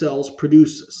gastric cells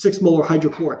produce 6 molar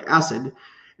hydrochloric acid,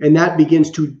 and that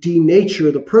begins to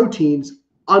denature the proteins,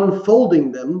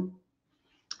 unfolding them.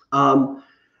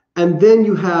 And then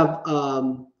you have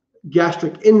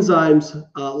gastric enzymes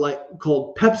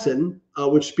called pepsin,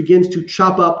 which begins to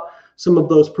chop up some of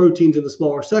those proteins into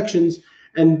smaller sections.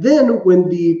 And then when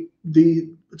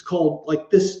it's called like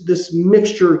this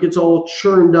mixture gets all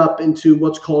churned up into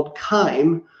what's called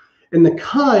chyme, and the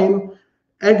chyme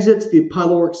exits the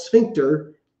pyloric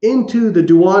sphincter into the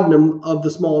duodenum of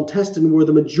the small intestine, where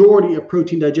the majority of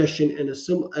protein digestion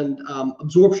and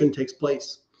absorption takes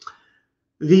place.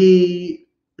 The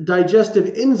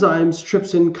digestive enzymes,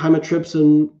 trypsin,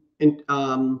 chymotrypsin, and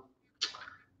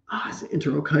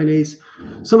enterokinase,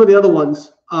 some of the other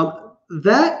ones,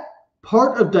 that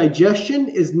part of digestion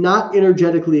is not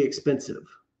energetically expensive.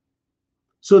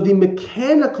 So the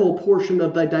mechanical portion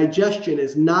of the digestion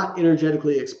is not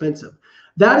energetically expensive.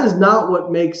 That is not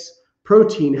what makes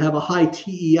protein have a high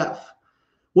TEF.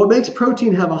 What makes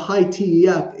protein have a high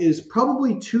TEF is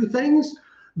probably 2 things.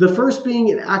 The first being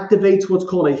it activates what's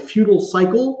called a feudal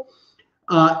cycle,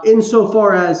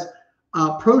 insofar as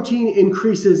protein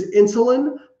increases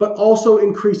insulin, but also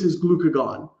increases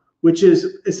glucagon, which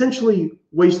is essentially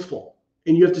wasteful,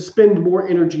 and you have to spend more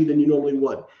energy than you normally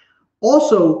would.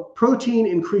 Also, protein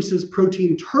increases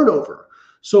protein turnover.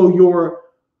 So your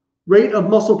rate of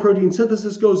muscle protein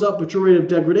synthesis goes up, but your rate of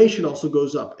degradation also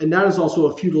goes up. And that is also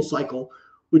a feudal cycle,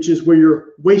 which is where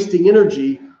you're wasting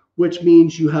energy, which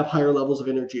means you have higher levels of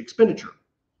energy expenditure.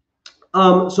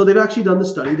 So they've actually done the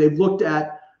study. They've looked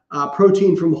at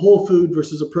protein from whole food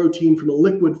versus a protein from a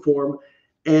liquid form,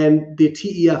 and the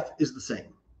TEF is the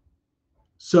same.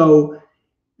 So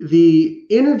the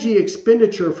energy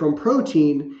expenditure from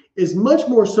protein is much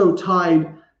more so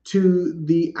tied to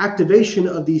the activation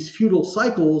of these feudal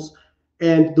cycles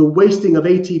and the wasting of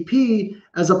ATP,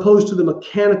 as opposed to the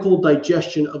mechanical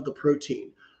digestion of the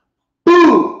protein.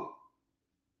 Boom!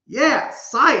 Yeah,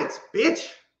 science, bitch!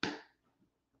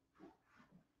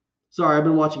 Sorry, I've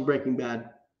been watching Breaking Bad.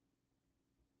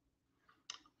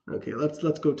 Okay,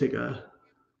 let's go take a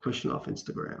question off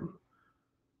Instagram.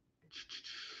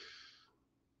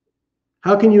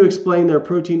 How can you explain their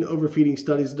protein overfeeding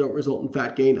studies that don't result in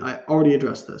fat gain? I already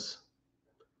addressed this.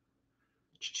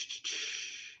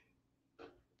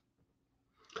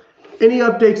 Any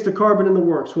updates to carbon in the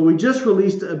works? Well, we just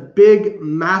released a big,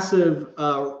 massive,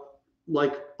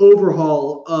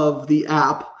 overhaul of the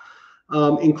app,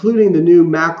 including the new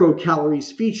macro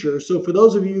calories feature. So for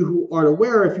those of you who aren't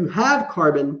aware, if you have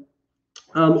carbon,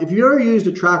 if you've ever used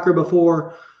a tracker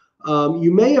before,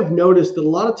 you may have noticed that a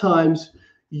lot of times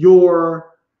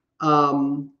your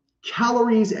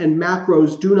calories and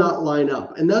macros do not line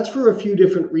up. And that's for a few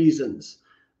different reasons.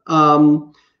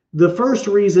 The first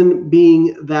reason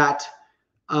being that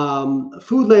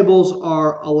food labels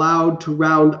are allowed to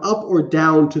round up or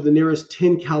down to the nearest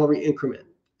 10-calorie increment.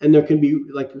 And there can be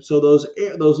so those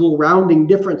little rounding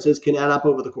differences can add up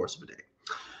over the course of a day.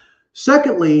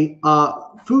 Secondly,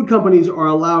 food companies are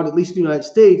allowed, at least in the United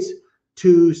States,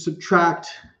 to subtract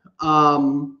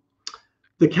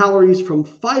the calories from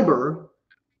fiber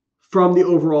from the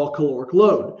overall caloric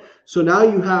load. So now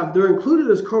they're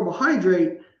included as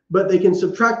carbohydrate, but they can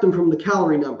subtract them from the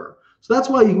calorie number. So that's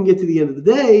why you can get to the end of the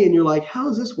day and you're like, how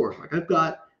does this work?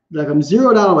 I'm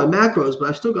zeroed out on my macros, but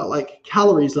I've still got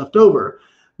calories left over.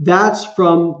 That's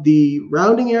from the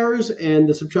rounding errors and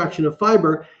the subtraction of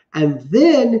fiber. And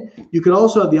then you can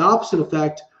also have the opposite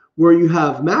effect where you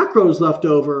have macros left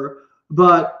over,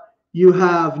 but you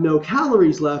have no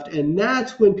calories left, and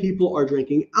that's when people are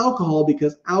drinking alcohol,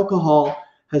 because alcohol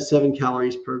has 7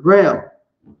 calories per gram.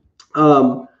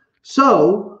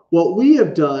 So what we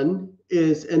have done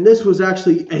is, and this was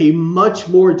actually a much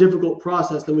more difficult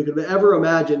process than we could have ever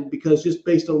imagined, because just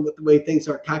based on the way things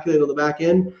are calculated on the back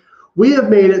end, we have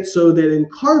made it so that in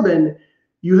Carbon,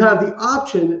 you have the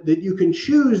option that you can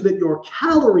choose that your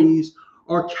calories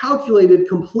are calculated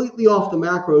completely off the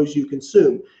macros you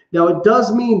consume. Now, it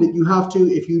does mean that you have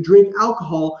to, if you drink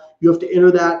alcohol, you have to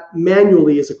enter that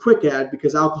manually as a quick add,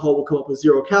 because alcohol will come up with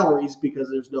 0 calories because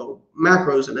there's no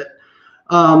macros in it.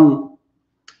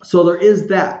 So there is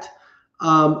that.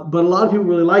 But a lot of people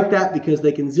really like that because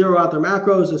they can zero out their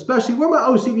macros, especially where my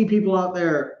OCD people out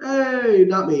there. Hey,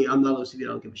 not me. I'm not OCD. I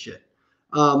don't give a shit.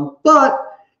 But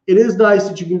it is nice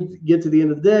that you can get to the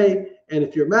end of the day, and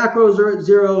if your macros are at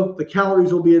 0, the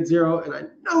calories will be at 0. And I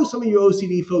know some of you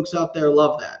OCD folks out there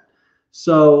love that.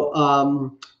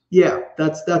 So yeah,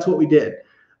 that's what we did.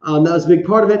 That was a big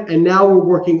part of it. And now we're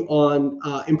working on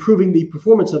improving the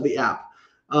performance of the app.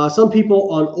 Some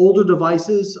people on older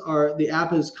devices the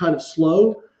app is kind of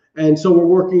slow. And so we're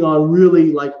working on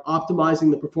really like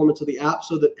optimizing the performance of the app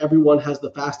so that everyone has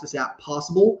the fastest app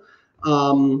possible.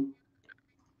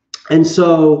 And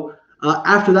so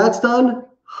after that's done,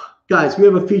 guys, we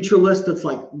have a feature list that's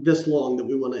like this long that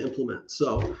we want to implement.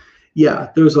 So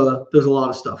yeah, there's a lot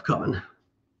of stuff coming.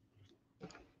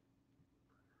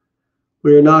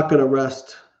 We are not going to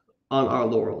rest on our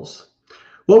laurels.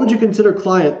 What would you consider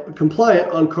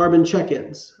compliant on Carbon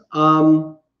check-ins?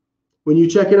 When you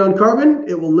check in on Carbon,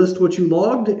 it will list what you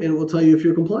logged and it will tell you if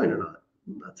you're compliant or not.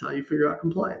 That's how you figure out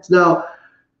compliance. Now,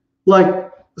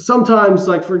 like sometimes,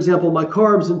 like for example, my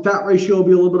carbs and fat ratio will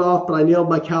be a little bit off, but I nailed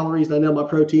my calories and I nailed my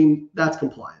protein. That's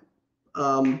compliant.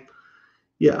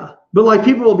 Yeah. But like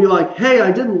people will be like, hey,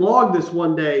 I didn't log this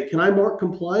one day. Can I mark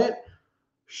compliant?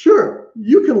 Sure,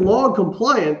 you can log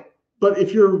compliant, but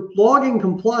if you're logging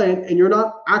compliant and you're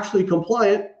not actually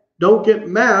compliant, don't get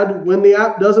mad when the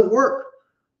app doesn't work.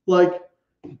 Like,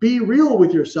 be real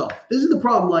with yourself. This is the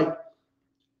problem. Like,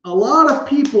 a lot of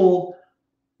people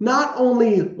not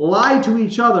only lie to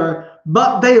each other,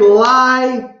 but they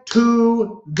lie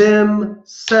to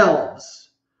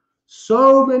themselves.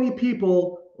 So many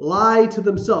people lie to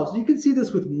themselves. You can see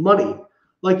this with money.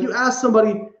 Like you ask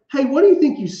somebody, hey, what do you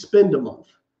think you spend a month?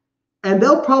 And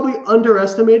they'll probably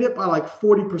underestimate it by like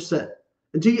 40%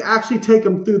 until you actually take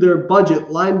them through their budget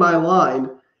line by line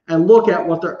and look at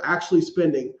what they're actually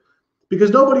spending. Because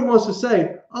nobody wants to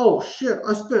say, oh shit,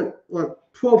 I spent like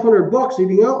 $1,200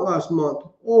 eating out last month.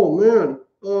 Oh man,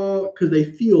 because they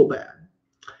feel bad.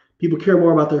 People care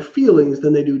more about their feelings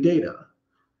than they do data.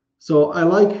 So I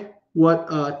like what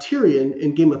Tyrion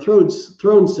in Game of Thrones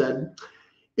said.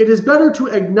 It is better to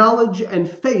acknowledge and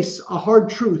face a hard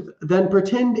truth than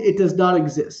pretend it does not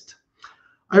exist.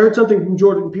 I heard something from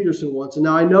Jordan Peterson once, and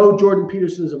now I know Jordan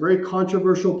Peterson is a very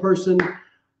controversial person.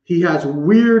 He has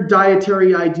weird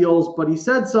dietary ideals, but he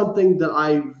said something that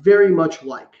I very much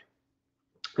like.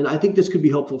 And I think this could be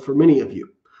helpful for many of you.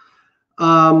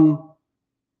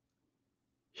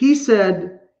 He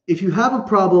said, if you have a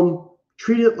problem,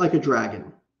 treat it like a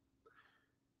dragon.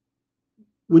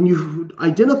 When you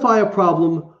identify a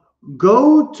problem,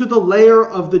 go to the lair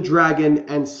of the dragon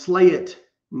and slay it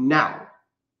now.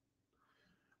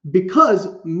 Because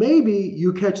maybe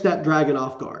you catch that dragon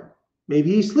off guard.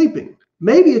 Maybe he's sleeping.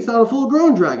 Maybe it's not a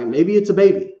full-grown dragon. Maybe it's a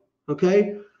baby.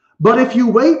 Okay? But if you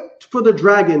wait for the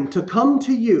dragon to come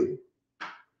to you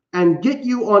and get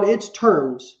you on its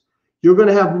terms, you're going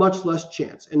to have much less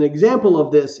chance. An example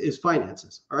of this is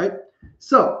finances. All right?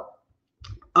 So,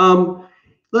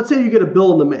 let's say you get a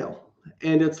bill in the mail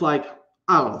and it's like,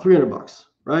 I don't know, $300,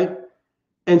 right?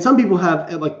 And some people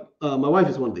have, like, my wife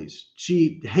is one of these.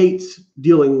 She hates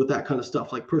dealing with that kind of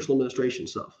stuff, like personal administration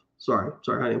stuff. Sorry,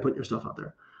 honey, I'm putting your stuff out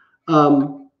there.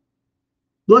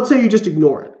 Let's say you just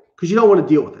ignore it because you don't want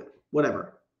to deal with it.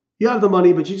 Whatever. You have the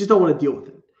money, but you just don't want to deal with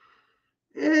it.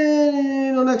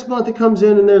 And next month it comes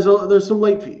in and there's some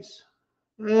late fees.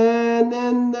 And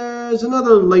then there's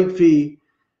another late fee.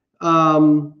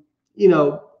 And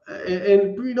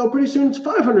pretty soon it's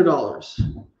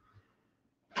 $500.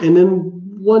 And then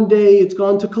one day it's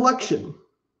gone to collection.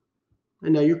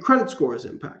 And now your credit score is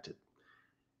impacted.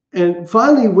 And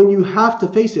finally, when you have to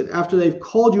face it, after they've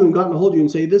called you and gotten a hold of you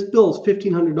and say, this bill is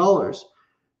 $1,500,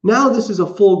 now this is a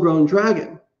full-grown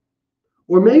dragon.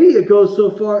 Or maybe it goes so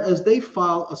far as they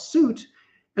file a suit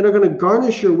and are going to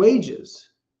garnish your wages.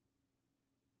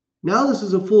 Now this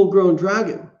is a full-grown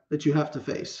dragon that you have to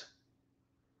face.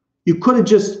 You could have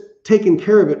just taken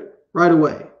care of it right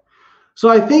away. So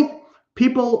I think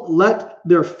People let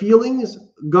their feelings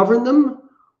govern them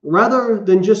rather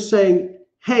than just saying,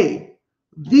 hey,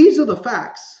 these are the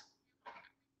facts.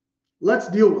 Let's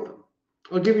deal with them.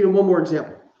 I'll give you one more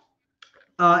example.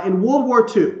 In World War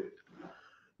II,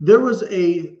 there was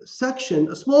a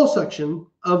small section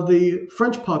of the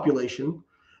French population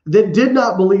that did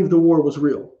not believe the war was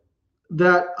real,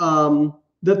 that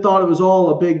thought it was all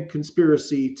a big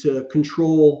conspiracy to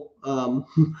control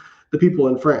the people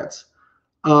in France.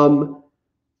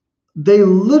 They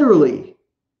literally,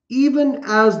 even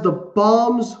as the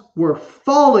bombs were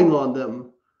falling on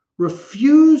them,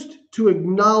 refused to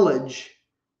acknowledge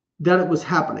that it was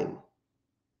happening.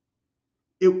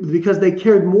 Because they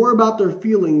cared more about their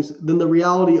feelings than the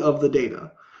reality of the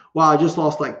data. Wow, I just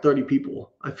lost like 30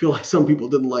 people. I feel like some people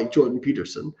didn't like Jordan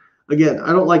Peterson. Again,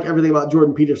 I don't like everything about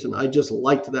Jordan Peterson. I just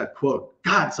liked that quote.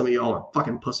 God, some of y'all are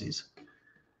fucking pussies.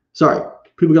 Sorry,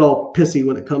 people get all pissy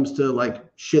when it comes to like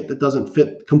shit that doesn't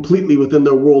fit completely within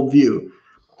their worldview.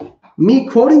 Me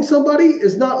quoting somebody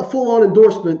is not a full-on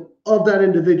endorsement of that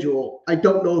individual. I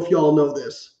don't know if y'all know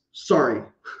this. Sorry.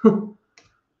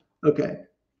 Okay.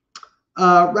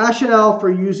 Rationale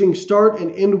for using start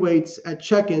and end weights at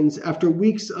check-ins after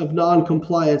weeks of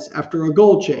non-compliance after a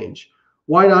goal change.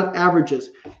 Why not averages?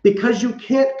 Because you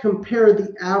can't compare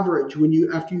the average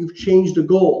after you've changed a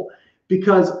goal.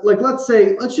 Because let's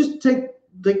just take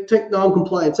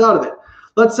non-compliance out of it.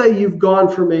 Let's say you've gone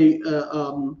from a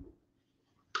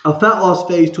fat loss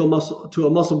phase to a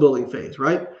muscle building phase,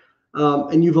 right?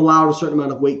 And you've allowed a certain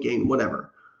amount of weight gain,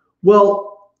 whatever. Well,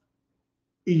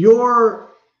 your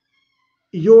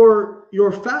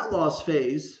fat loss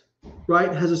phase,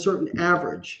 right, has a certain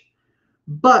average.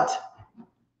 But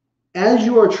as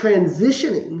you are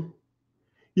transitioning,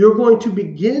 you're going to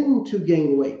begin to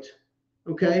gain weight,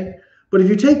 okay? But if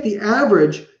you take the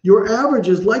average, your average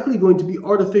is likely going to be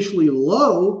artificially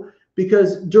low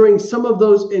because during some of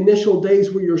those initial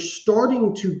days where you're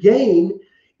starting to gain,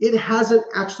 it hasn't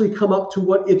actually come up to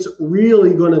what it's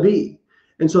really going to be.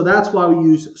 And so that's why we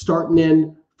use start and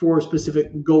end for a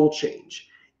specific goal change.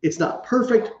 It's not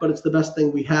perfect, but it's the best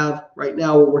thing we have right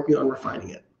now. We're working on refining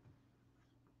it.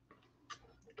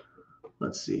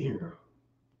 Let's see here.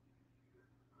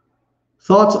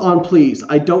 Thoughts on please.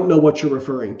 I don't know what you're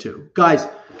referring to. Guys,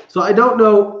 so I don't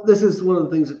know. This is one of the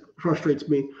things that frustrates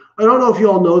me. I don't know if you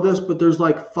all know this, but there's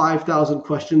like 5,000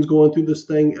 questions going through this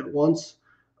thing at once.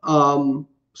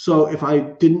 So if I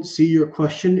didn't see your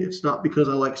question, it's not because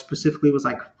I specifically was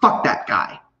like, fuck that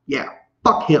guy. Yeah,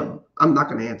 fuck him. I'm not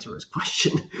going to answer his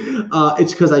question.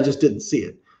 It's because I just didn't see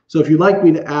it. So if you'd like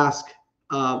me to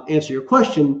answer your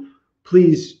question,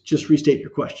 please just restate your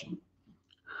question.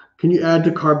 Can you add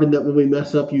to carbon that when we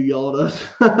mess up, you yell at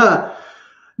us?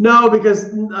 No,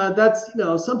 because that's,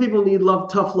 some people need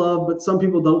tough love, but some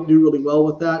people don't do really well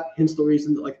with that. Hence the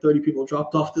reason that 30 people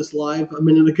dropped off this live a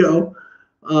minute ago.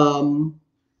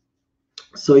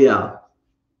 So yeah.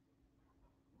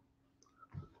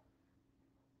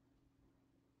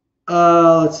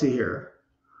 Let's see here.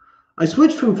 I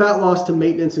switched from fat loss to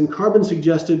maintenance, and carbon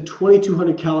suggested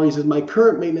 2,200 calories as my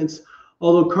current maintenance,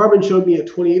 although carbon showed me at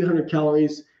 2,800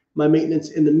 calories my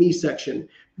maintenance in the me section,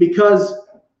 because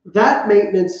that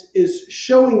maintenance is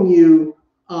showing you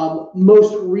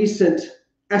most recent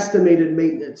estimated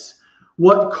maintenance.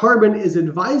 What carbon is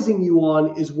advising you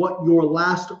on is what your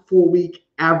last 4-week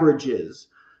average is.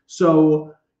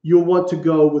 So you'll want to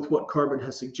go with what carbon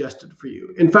has suggested for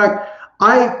you. In fact,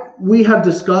 we have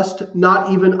discussed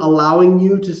not even allowing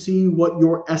you to see what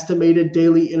your estimated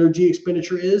daily energy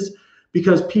expenditure is,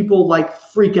 because people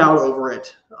freak out over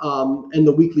it and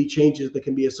the weekly changes that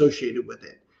can be associated with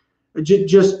it.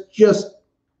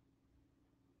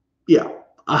 Yeah.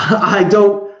 I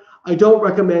don't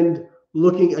recommend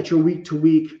looking at your week to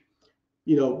week,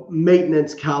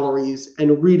 maintenance calories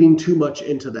and reading too much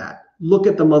into that. Look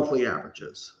at the monthly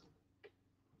averages.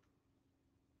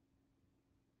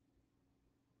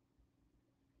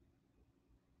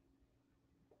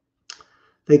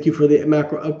 Thank you for the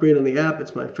macro upgrade on the app.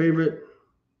 It's my favorite.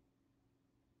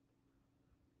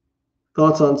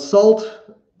 Thoughts on salt?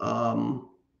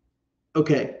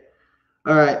 Okay.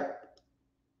 All right.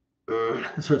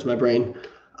 This hurts my brain.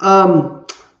 When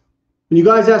you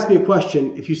guys ask me a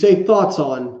question, if you say thoughts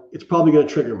on, it's probably going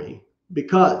to trigger me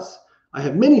because I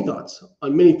have many thoughts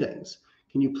on many things.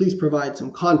 Can you please provide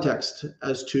some context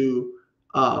as to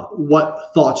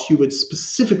what thoughts you would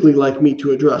specifically like me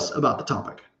to address about the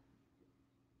topic?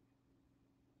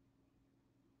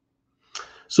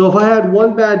 So if I had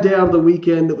one bad day out of the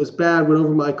weekend that was bad, went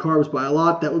over my carbs by a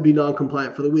lot, that would be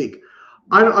non-compliant for the week.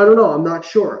 I don't know. I'm not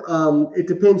sure. It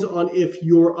depends on if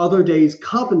your other days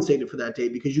compensated for that day,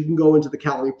 because you can go into the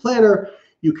calorie planner,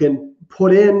 you can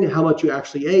put in how much you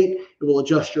actually ate, it will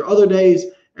adjust your other days,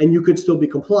 and you could still be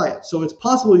compliant. So it's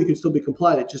possible you could still be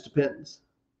compliant. It just depends.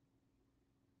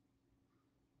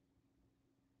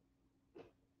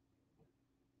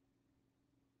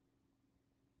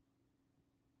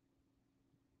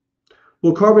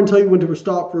 Will Carbon tell you when to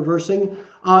stop reversing?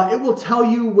 It will tell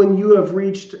you when you have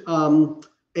reached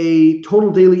a total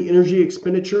daily energy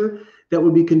expenditure that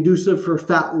would be conducive for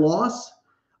fat loss.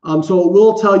 So it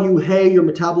will tell you, hey, your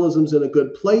metabolism's in a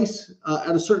good place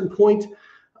at a certain point.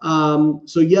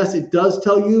 So yes, it does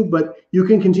tell you, but you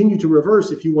can continue to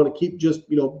reverse if you want to keep just,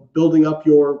 building up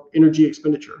your energy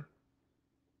expenditure.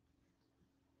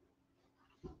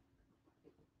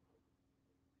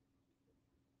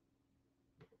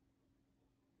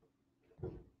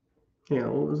 Yeah,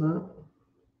 what was that?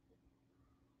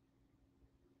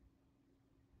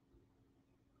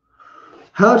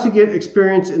 How to get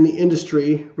experience in the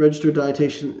industry, registered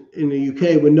dietitian in the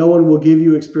UK, when no one will give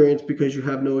you experience because you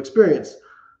have no experience.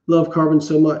 Love Carbon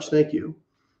so much. Thank you.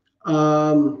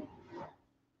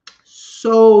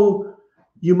 So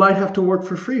you might have to work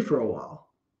for free for a while.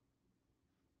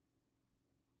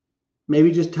 Maybe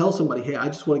just tell somebody, hey, I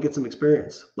just want to get some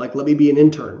experience. Like, let me be an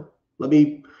intern. Let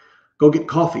me go get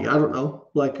coffee. I don't know.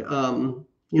 Like,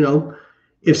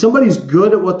 if somebody's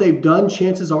good at what they've done,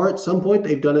 chances are at some point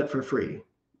they've done it for free.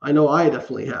 I know I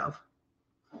definitely have.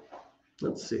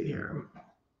 Let's see here.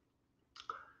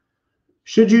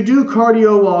 Should you do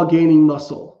cardio while gaining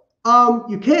muscle?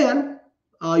 You can.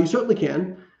 You certainly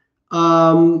can.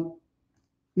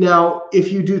 Now,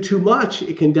 if you do too much,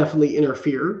 it can definitely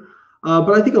interfere.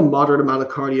 But I think a moderate amount of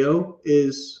cardio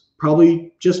is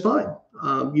probably just fine.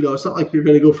 It's not like you're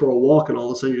going to go for a walk and all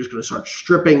of a sudden you're just going to start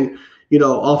stripping,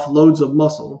 off loads of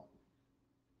muscle.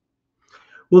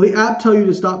 Will the app tell you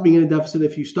to stop being in a deficit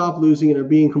if you stop losing and are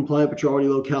being compliant but you're already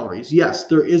low calories? Yes,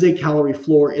 there is a calorie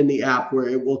floor in the app where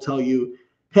it will tell you,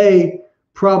 hey,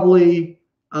 probably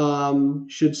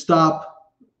should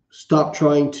stop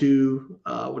trying to,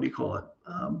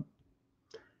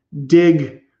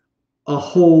 dig a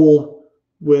hole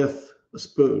with a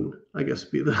spoon, I guess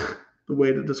would be the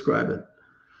way to describe it.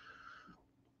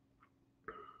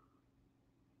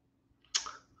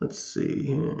 Let's see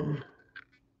here.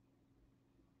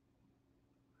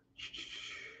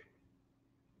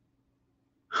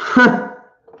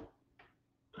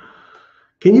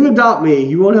 Can you adopt me?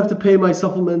 You won't have to pay my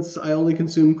supplements. I only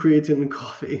consume creatine and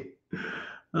coffee.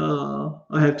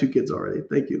 I have 2 kids already.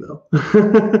 Thank you, though.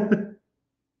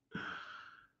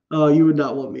 You would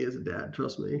not want me as a dad.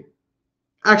 Trust me.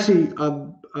 Actually,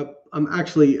 I'm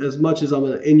actually, as much as I'm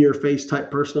an in-your-face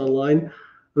type person online,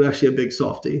 I'm actually a big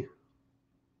softie.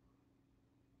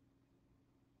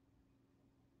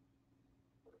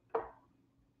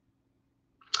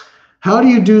 How do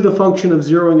you do the function of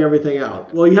zeroing everything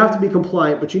out? Well, you have to be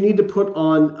compliant, but you need to put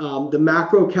on the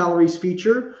macro calories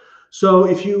feature. So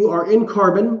if you are in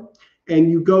Carbon and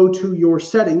you go to your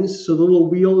settings, so the little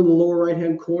wheel in the lower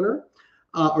right-hand corner,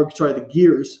 the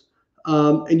gears,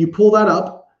 and you pull that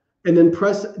up and then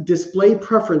press display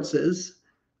preferences,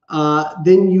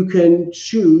 then you can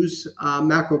choose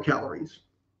macro calories.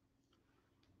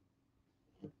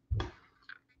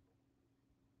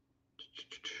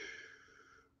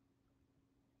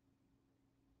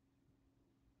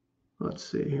 Let's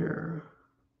see here.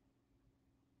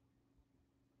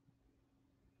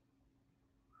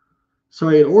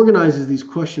 Sorry, it organizes these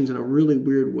questions in a really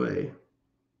weird way.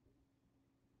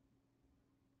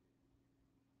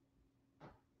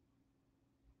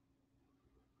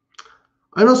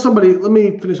 I know somebody, let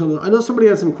me finish on this. I know somebody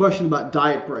had some question about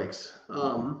diet breaks.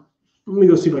 Let me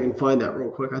go see if I can find that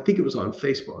real quick. I think it was on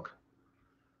Facebook.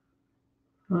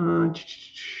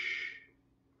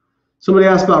 Somebody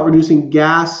asked about reducing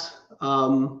gas.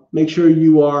 Make sure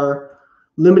you are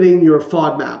limiting your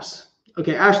FODMAPs.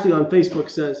 Okay, Ashley on Facebook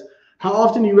says, how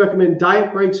often do you recommend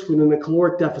diet breaks when in a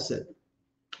caloric deficit?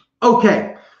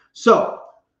 Okay, so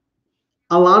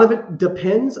a lot of it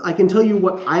depends. I can tell you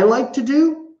what I like to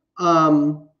do.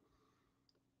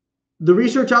 The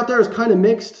research out there is kind of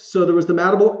mixed. So there was the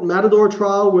Matador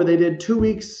trial where they did 2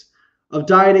 weeks of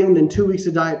dieting, then 2 weeks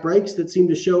of diet breaks that seemed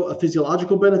to show a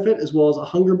physiological benefit as well as a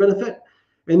hunger benefit.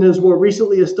 And there's more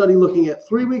recently a study looking at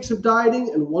 3 weeks of dieting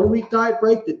and 1 week diet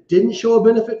break that didn't show a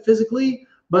benefit physically,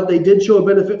 but they did show a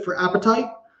benefit for appetite.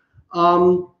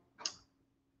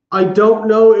 I don't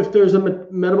know if there's a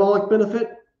metabolic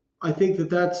benefit. I think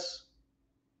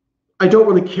I don't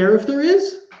really care if there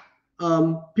is.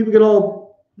 People get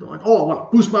all like, oh, I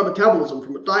want to boost my metabolism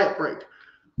from a diet break.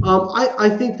 I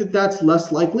think that that's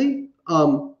less likely,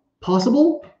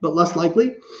 possible, but less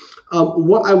likely.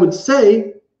 What I would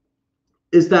say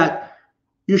is that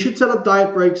you should set up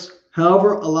diet breaks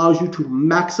however allows you to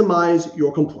maximize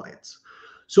your compliance.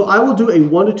 So I will do a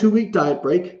 1 to 2 week diet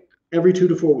break every 2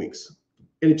 to 4 weeks.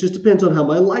 And it just depends on how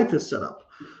my life is set up.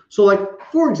 So like,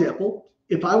 for example,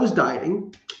 if I was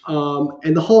dieting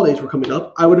and the holidays were coming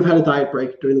up, I would have had a diet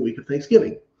break during the week of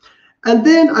Thanksgiving. And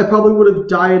then I probably would have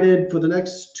dieted for the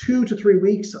next 2 to 3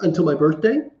 weeks until my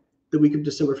birthday, the week of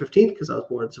December 15th, because I was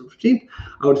born on December 15th.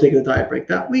 I would have taken a diet break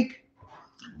that week.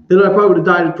 Then I probably would have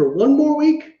dieted for 1 more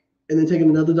week and then taken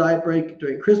another diet break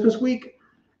during Christmas week,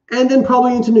 and then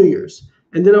probably into New Year's.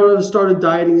 And then I would have started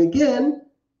dieting again,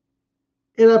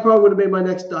 and I probably would have made my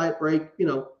next diet break,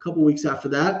 a couple weeks after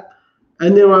that.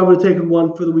 And then I would have taken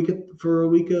one for a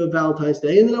week of Valentine's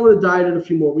Day, and then I would have dieted a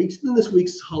few more weeks. And then this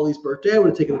week's Holly's birthday, I would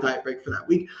have taken a diet break for that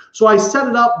week. So I set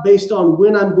it up based on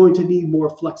when I'm going to need more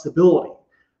flexibility.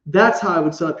 That's how I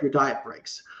would set up your diet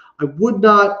breaks. I would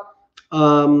not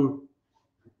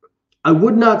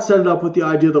set it up with the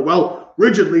idea that, well,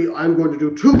 rigidly, I'm going to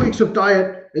do 2 weeks of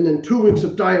diet and then 2 weeks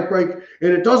of diet break.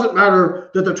 And it doesn't matter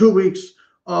that the 2 weeks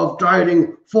of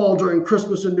dieting fall during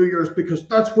Christmas and New Year's because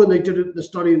that's when they did it in the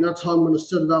study and that's how I'm going to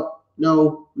set it up.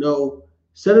 No.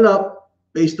 Set it up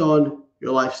based on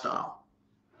your lifestyle.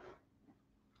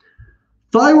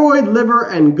 Thyroid, liver,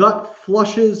 and gut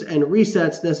flushes and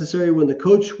resets necessary when the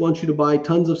coach wants you to buy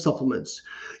tons of supplements.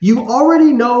 You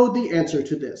already know the answer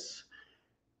to this.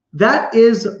 That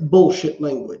is bullshit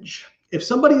language. If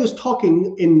somebody is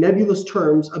talking in nebulous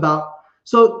terms about,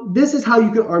 so this is how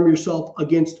you can arm yourself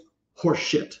against horse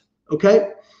shit,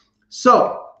 okay?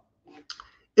 So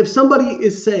if somebody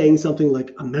is saying something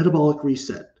like a metabolic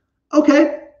reset,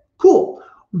 okay, cool.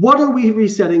 What are we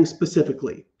resetting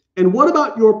specifically? And what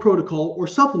about your protocol or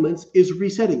supplements is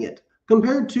resetting it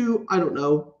compared to, I don't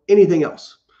know, anything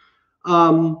else?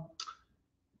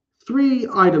 3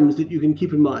 items that you can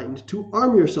keep in mind to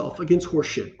arm yourself against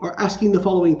horseshit are asking the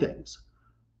following things.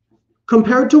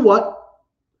 Compared to what,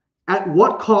 at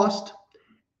what cost,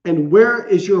 and where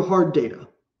is your hard data?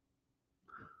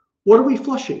 What are we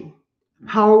flushing?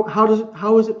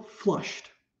 How is it flushed?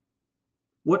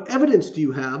 What evidence do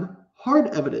you have, hard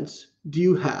evidence do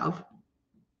you have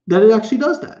that it actually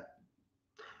does that?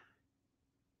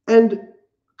 And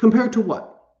compared to what?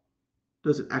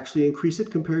 Does it actually increase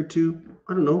it compared to,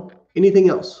 I don't know, anything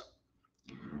else?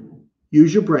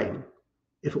 Use your brain.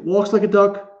 If it walks like a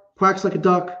duck, quacks like a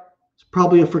duck, it's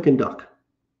probably a freaking duck.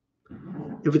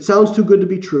 If it sounds too good to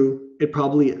be true, it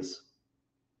probably is.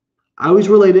 I always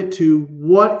relate it to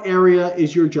what area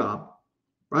is your job,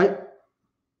 right?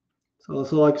 So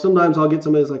like sometimes I'll get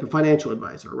somebody as like a financial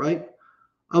advisor, right?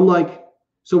 I'm like,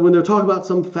 so when they're talking about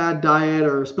some fad diet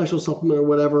or a special supplement or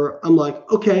whatever, I'm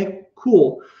like, okay,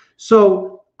 cool.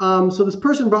 So this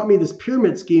person brought me this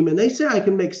pyramid scheme and they say I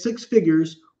can make 6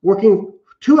 figures working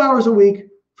 2 hours a week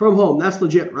from home. That's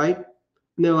legit, right?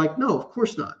 And they're like, no, of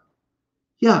course not.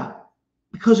 Yeah,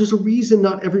 because there's a reason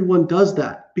not everyone does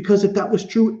that. Because if that was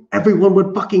true, everyone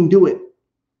would fucking do it.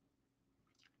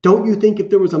 Don't you think if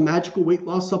there was a magical weight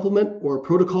loss supplement or a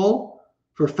protocol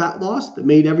for fat loss that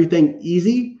made everything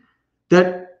easy,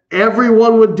 that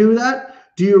everyone would do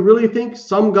that? Do you really think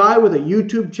some guy with a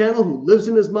YouTube channel who lives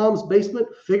in his mom's basement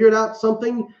figured out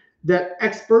something that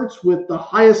experts with the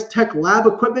highest tech lab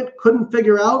equipment couldn't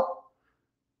figure out?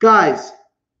 Guys,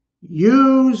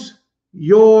 use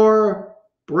your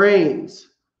brains.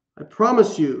 I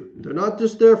promise you, they're not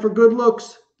just there for good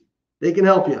looks. They can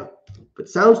help you. If it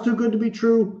sounds too good to be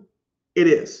true, it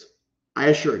is. I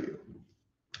assure you.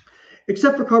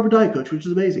 Except for Carb Diet Coach, which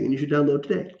is amazing, and you should download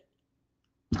today.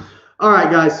 All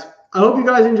right, guys. I hope you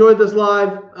guys enjoyed this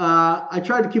live. I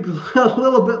tried to keep it a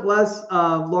little bit less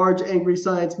large, angry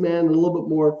science man and a little bit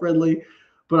more friendly,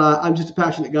 but I'm just a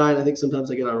passionate guy, and I think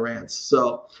sometimes I get on rants.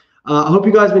 So I hope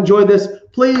you guys have enjoyed this.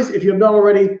 Please, if you have not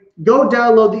already, go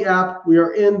download the app. We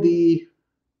are in the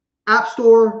App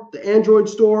Store, the Android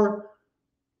store,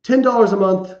 $10 a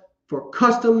month for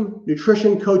custom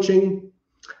nutrition coaching.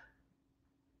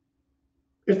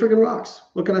 It freaking rocks.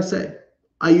 What can I say?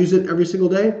 I use it every single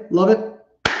day. Love it.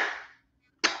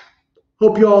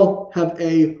 Hope you all have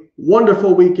a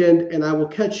wonderful weekend, and I will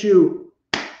catch you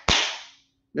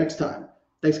next time.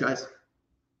 Thanks, guys.